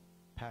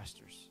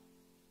 pastors,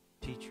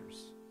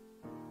 teachers,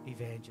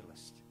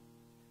 evangelists.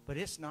 But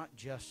it's not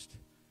just,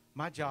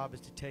 my job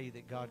is to tell you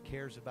that God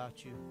cares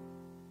about you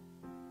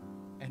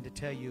and to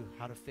tell you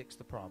how to fix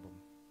the problem.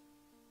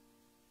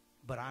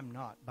 But I'm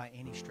not, by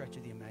any stretch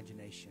of the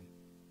imagination,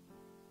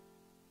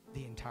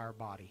 the entire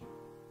body.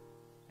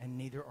 And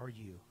neither are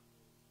you.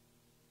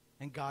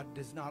 And God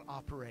does not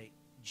operate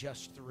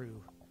just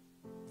through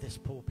this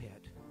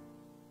pulpit.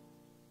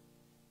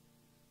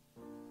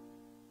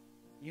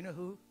 You know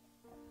who?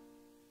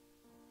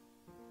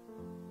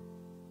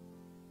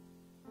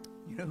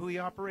 You know who He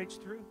operates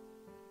through?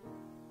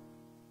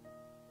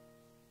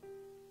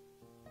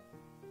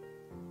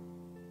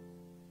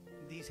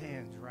 These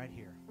hands right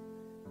here.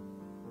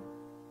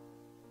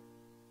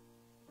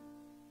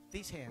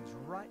 These hands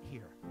right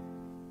here.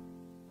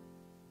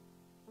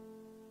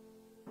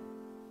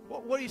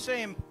 What are you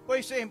saying? What are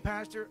you saying,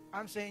 Pastor?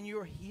 I'm saying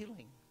your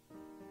healing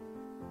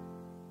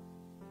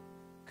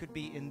could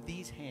be in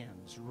these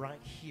hands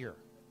right here.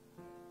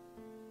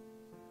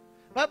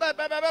 But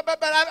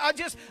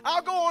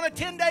I'll go on a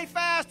 10-day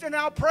fast and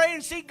I'll pray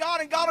and seek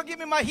God and God will give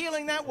me my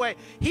healing that way.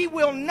 He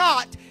will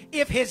not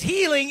if His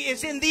healing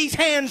is in these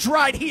hands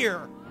right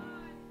here.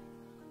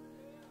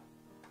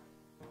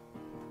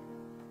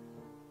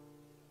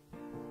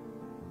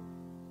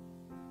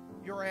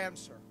 Your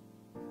answer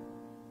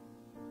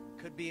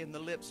could be in the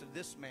lips of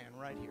this man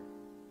right here.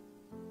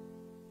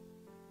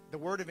 The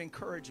word of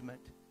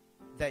encouragement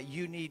that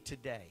you need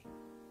today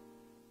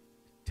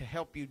to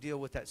help you deal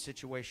with that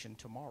situation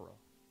tomorrow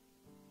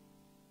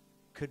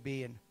could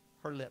be in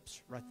her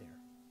lips right there.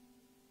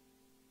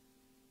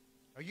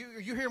 Are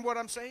you hearing what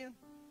I'm saying?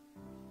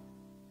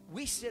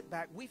 We sit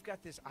back, we've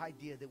got this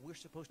idea that we're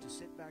supposed to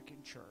sit back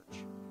in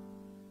church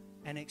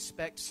and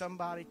expect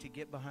somebody to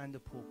get behind the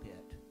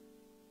pulpit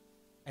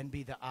and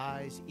be the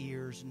eyes,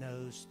 ears,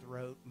 nose,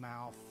 throat,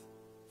 mouth,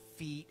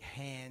 feet,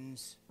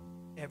 hands,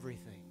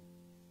 everything.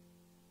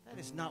 That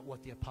is not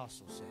what the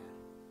apostle said.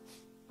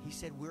 He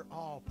said we're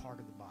all part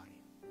of the body.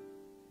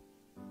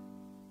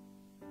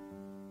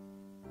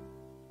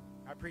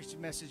 I preached a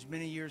message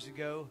many years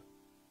ago.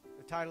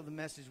 The title of the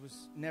message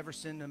was Never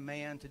Send a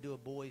Man to Do a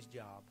Boy's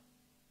Job.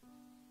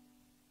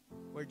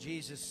 Where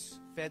Jesus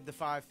fed the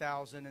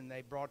 5,000 and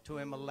they brought to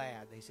Him a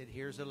lad. They said,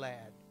 here's a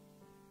lad.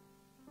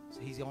 So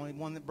he's the only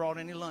one that brought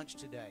any lunch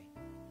today.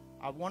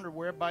 I wonder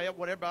what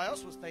everybody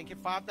else was thinking.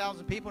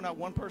 5,000 people, not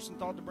one person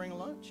thought to bring a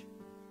lunch.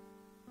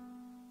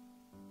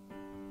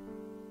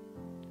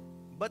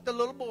 But the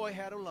little boy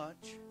had a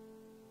lunch.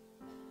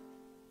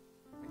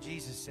 And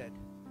Jesus said,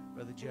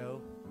 Brother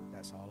Joe,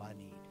 that's all I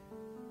need.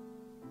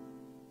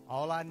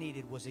 All I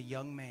needed was a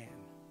young man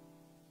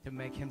to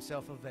make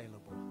himself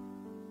available.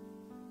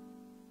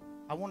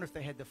 I wonder if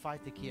they had to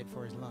fight the kid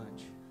for his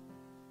lunch.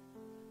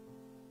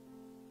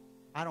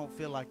 I don't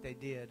feel like they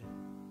did.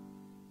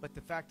 But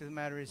the fact of the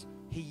matter is,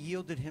 he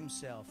yielded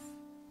himself.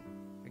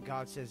 And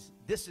God says,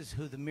 this is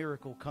who the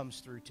miracle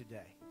comes through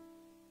today.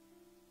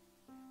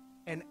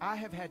 And I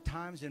have had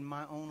times in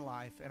my own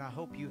life, and I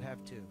hope you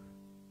have too,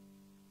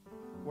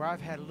 where I've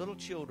had little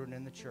children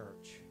in the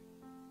church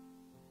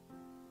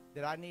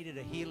that I needed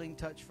a healing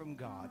touch from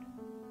God.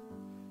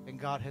 And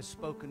God has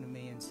spoken to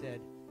me and said,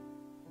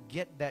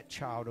 get that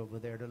child over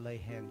there to lay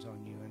hands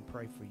on you and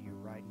pray for you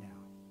right now.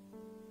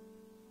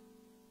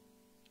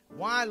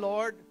 Why,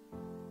 Lord?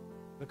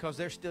 Because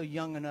they're still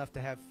young enough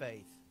to have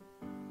faith.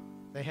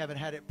 They haven't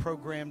had it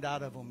programmed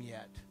out of them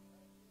yet.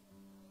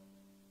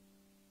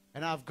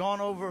 And I've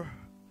gone over,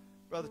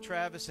 Brother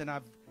Travis, and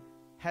I've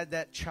had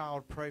that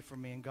child pray for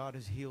me, and God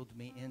has healed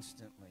me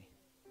instantly.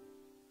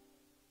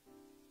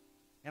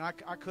 And I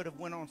could have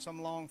went on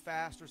some long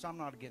fast, or I'm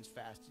not against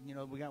fasting. You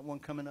know, we got one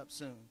coming up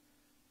soon.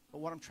 But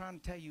what I'm trying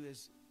to tell you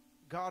is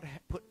God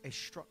put a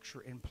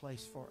structure in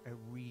place for a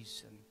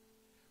reason.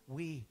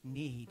 We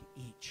need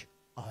each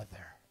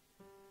other.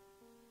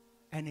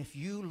 And if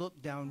you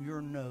look down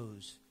your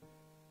nose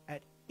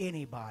at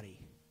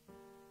anybody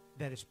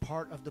that is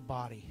part of the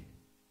body,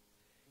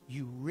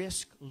 you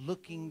risk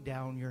looking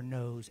down your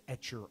nose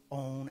at your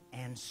own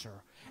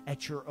answer,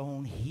 at your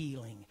own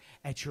healing,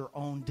 at your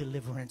own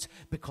deliverance,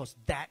 because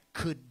that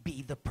could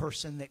be the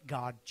person that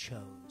God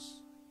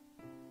chose.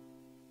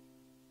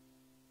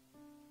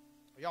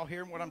 Are y'all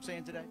hearing what I'm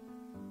saying today?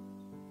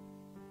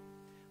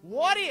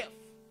 What if,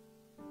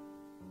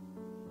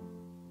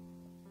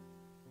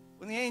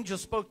 when the angel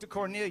spoke to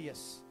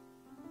Cornelius,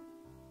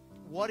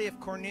 what if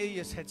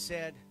Cornelius had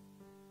said,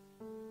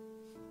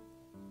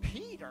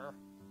 Peter?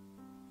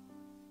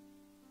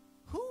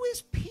 Who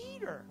is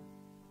Peter?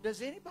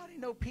 Does anybody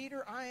know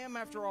Peter? I am,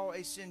 after all,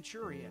 a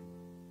centurion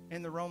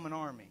in the Roman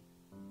army.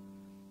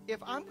 If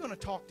I'm going to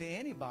talk to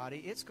anybody,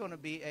 it's going to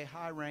be a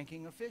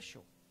high-ranking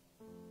official.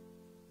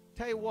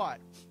 Tell you what,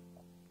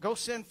 go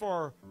send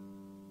for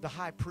the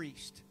high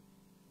priest.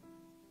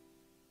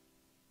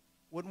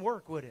 Wouldn't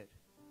work, would it?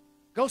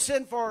 Go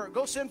send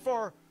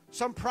for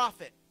some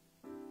prophet.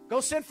 Go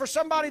send for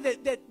somebody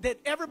that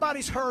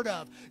everybody's heard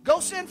of.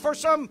 Go send for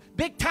some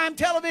big-time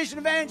television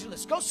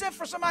evangelist. Go send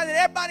for somebody that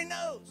everybody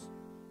knows.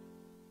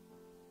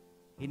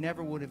 He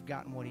never would have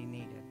gotten what he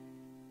needed.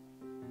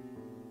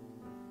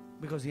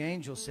 Because the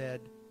angel said,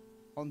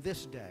 on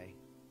this day,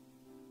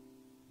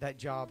 that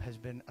job has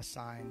been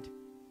assigned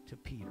to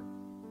Peter.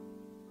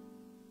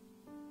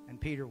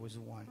 And Peter was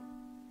the one.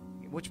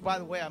 Which, by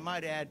the way, I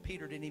might add,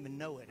 Peter didn't even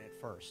know it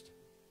at first.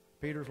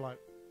 Peter's like,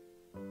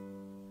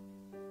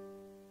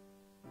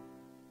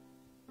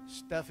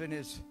 stuffing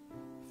his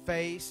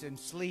face and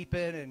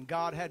sleeping, and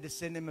God had to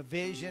send him a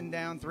vision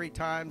down 3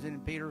 times,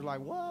 and Peter's like,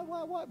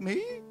 what,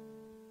 me?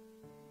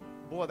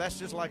 Boy, that's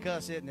just like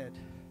us, isn't it?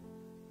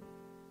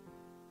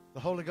 The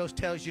Holy Ghost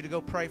tells you to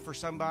go pray for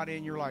somebody,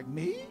 and you're like,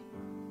 me?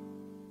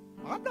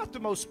 I'm not the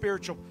most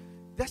spiritual.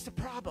 That's the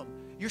problem.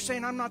 You're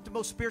saying I'm not the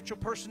most spiritual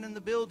person in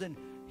the building.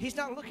 He's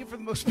not looking for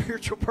the most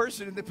spiritual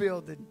person in the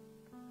building.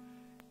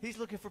 He's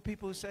looking for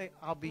people who say,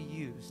 I'll be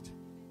used.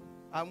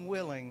 I'm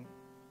willing.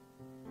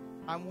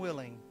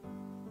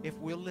 If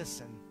we'll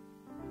listen.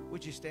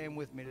 Would you stand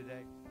with me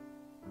today?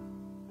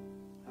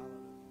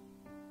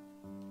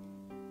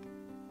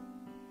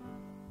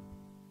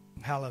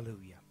 Hallelujah.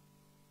 Hallelujah.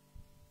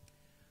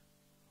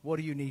 What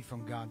do you need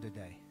from God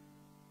today?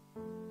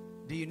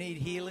 Do you need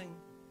healing?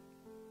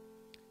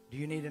 Do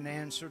you need an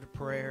answer to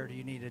prayer? Do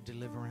you need a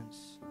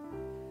deliverance?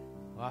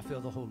 Well, I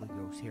feel the Holy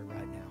Ghost here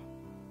right now.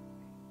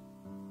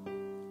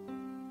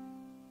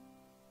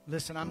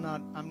 Listen, I'm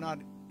not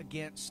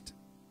against.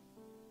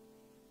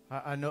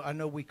 I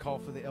know we call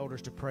for the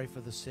elders to pray for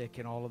the sick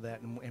and all of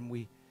that, and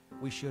we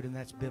should, and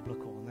that's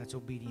biblical, and that's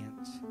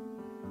obedience.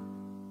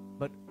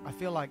 But I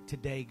feel like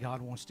today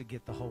God wants to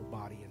get the whole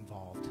body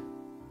involved.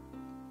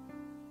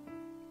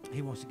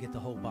 He wants to get the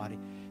whole body.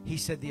 He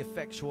said the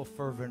effectual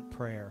fervent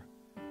prayer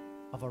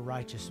of a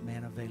righteous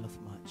man availeth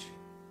much.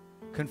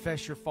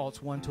 Confess your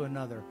faults one to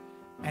another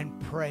and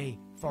pray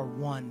for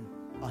one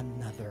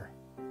another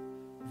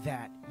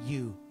that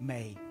you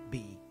may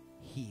be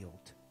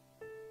healed.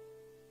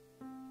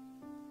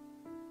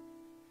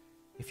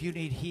 If you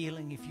need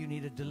healing, if you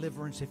need a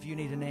deliverance, if you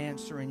need an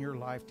answer in your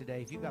life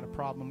today, if you've got a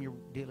problem you're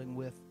dealing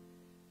with,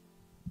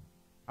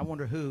 I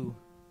wonder who.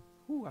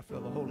 I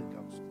feel the Holy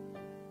Ghost.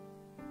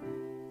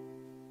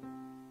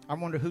 I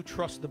wonder who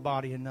trusts the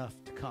body enough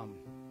to come.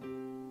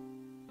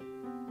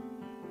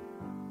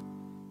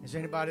 Is there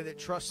anybody that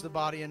trusts the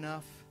body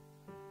enough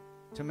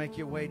to make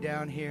your way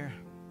down here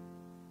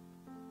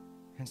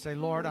and say,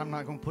 Lord, I'm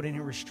not going to put any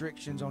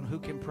restrictions on who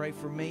can pray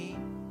for me.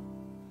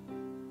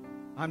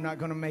 I'm not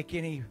going to make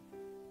any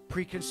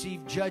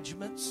preconceived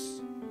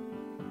judgments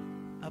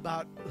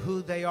about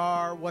who they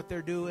are, what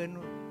they're doing,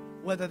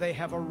 whether they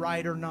have a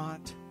right or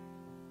not.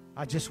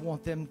 I just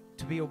want them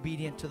to be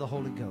obedient to the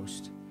Holy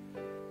Ghost.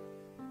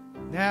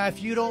 Now,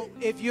 if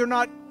you're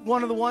not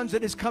one of the ones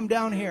that has come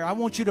down here, I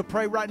want you to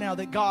pray right now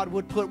that God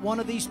would put one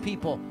of these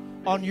people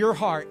on your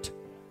heart.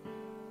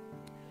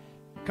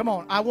 Come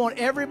on, I want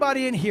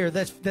everybody in here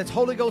that's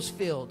Holy Ghost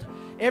filled.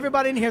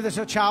 Everybody in here that's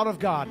a child of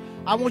God.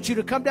 I want you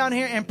to come down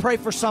here and pray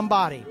for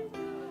somebody.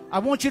 I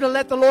want you to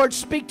let the Lord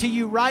speak to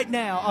you right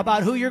now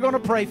about who you're going to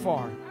pray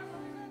for.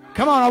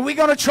 Come on, are we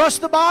going to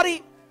trust the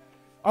body?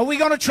 Are we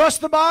going to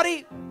trust the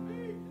body?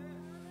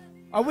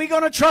 Are we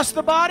going to trust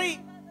the body?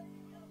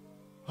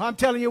 I'm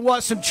telling you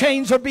what, some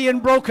chains are being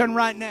broken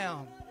right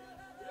now.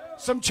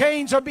 Some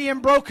chains are being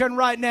broken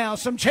right now.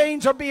 Some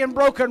chains are being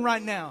broken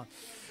right now.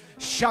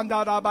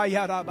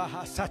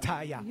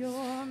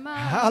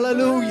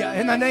 Hallelujah.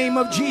 In the name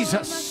of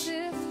Jesus.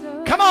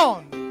 Come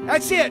on.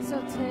 That's it.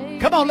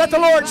 Come on. Let the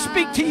Lord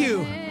speak to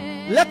you.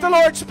 Let the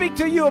Lord speak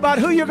to you about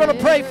who you're going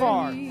to pray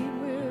for.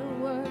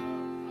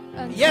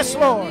 Yes,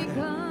 Lord.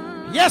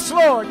 Yes,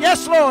 Lord.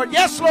 Yes, Lord.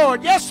 Yes,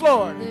 Lord. Yes,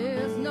 Lord.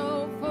 There's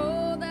no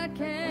foe that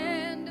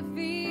can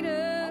defeat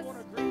us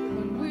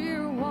when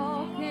we're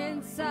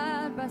walking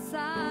side by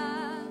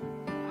side.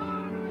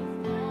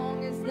 As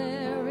long as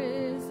there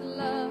is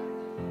love,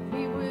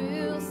 we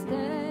will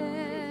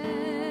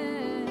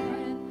stand.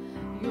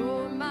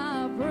 You're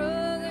my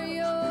brother,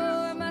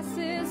 you're my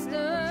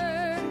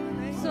sister.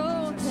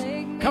 So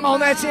take me. Come on,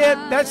 that's it.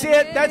 That's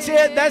it. That's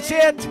it. That's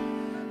it.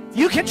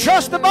 You can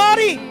trust the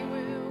body.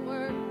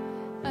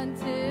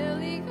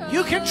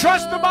 You can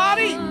trust the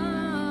body.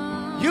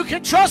 You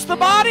can trust the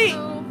body.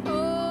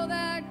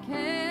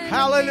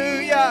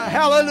 Hallelujah,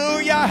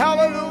 hallelujah,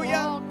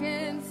 hallelujah.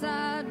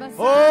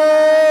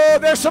 Oh,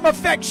 there's some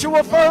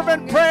effectual,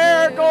 fervent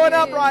prayer going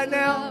up right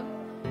now.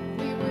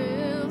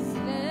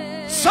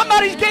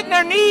 Somebody's getting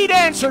their need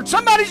answered.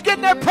 Somebody's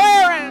getting their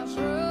prayer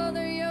answered.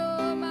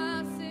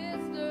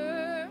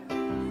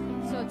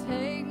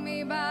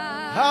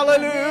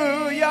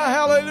 Hallelujah,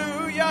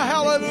 hallelujah,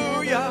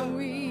 hallelujah.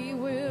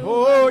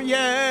 Oh,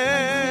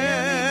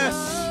 yes.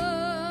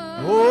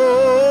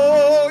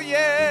 Oh,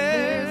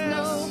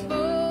 yes.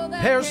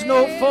 There's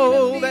no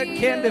foe that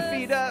can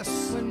defeat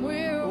us.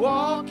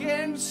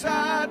 Walking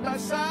side by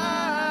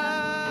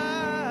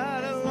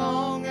side. As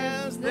long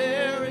as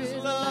there is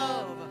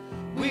love,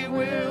 we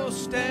will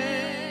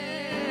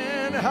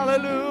stand.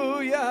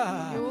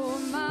 Hallelujah.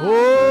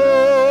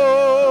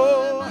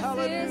 Oh,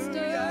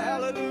 hallelujah,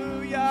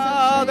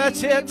 hallelujah.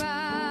 That's it.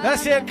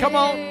 That's it. Come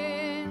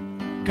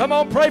on. Come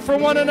on, pray for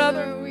one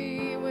another.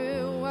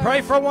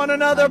 Pray for one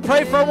another.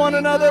 Pray for one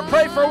another.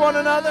 Pray for one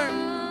another.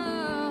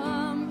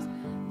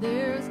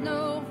 There's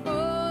no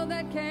foe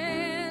that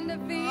can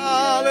defeat.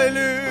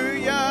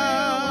 Hallelujah.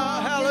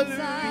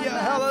 Hallelujah.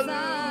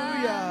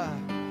 Hallelujah.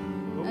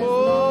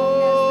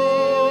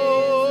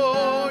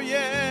 Oh,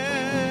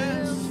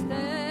 yes.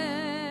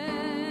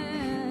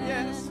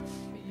 Yes.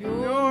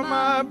 You're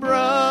my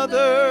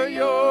brother.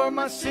 You're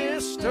my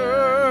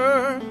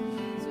sister.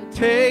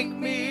 Take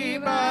me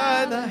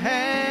by the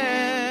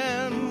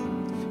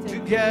hand.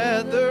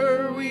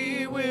 Together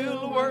we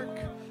will work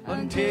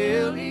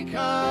until He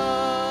comes.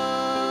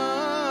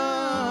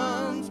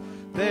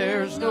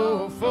 There's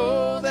no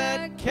foe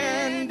that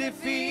can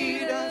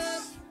defeat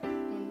us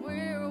when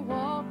we're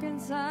walking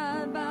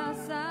side by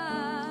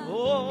side.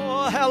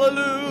 Oh,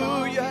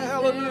 hallelujah,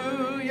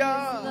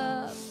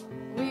 hallelujah.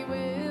 We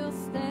will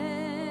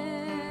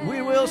stand.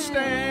 We will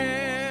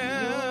stand.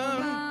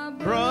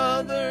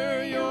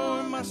 Brother,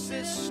 you're my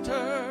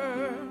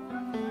sister.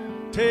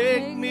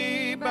 Take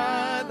me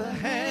by the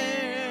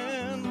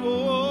hand.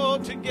 Oh,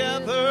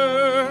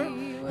 together.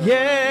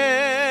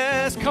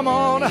 Yes, come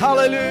on.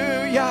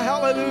 Hallelujah,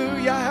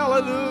 hallelujah,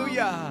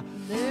 hallelujah.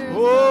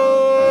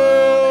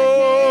 Oh,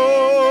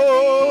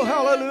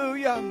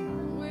 hallelujah.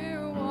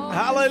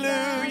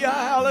 Hallelujah,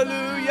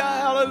 hallelujah,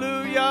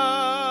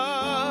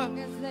 hallelujah.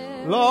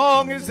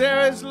 Long as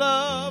there is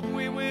love,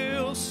 we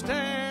will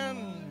stand.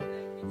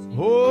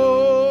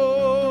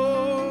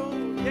 Oh,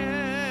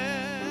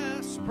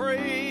 yes.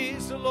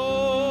 Praise the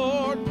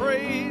Lord,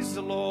 praise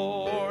the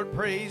Lord,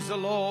 praise the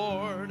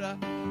Lord.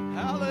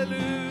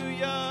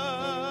 Hallelujah.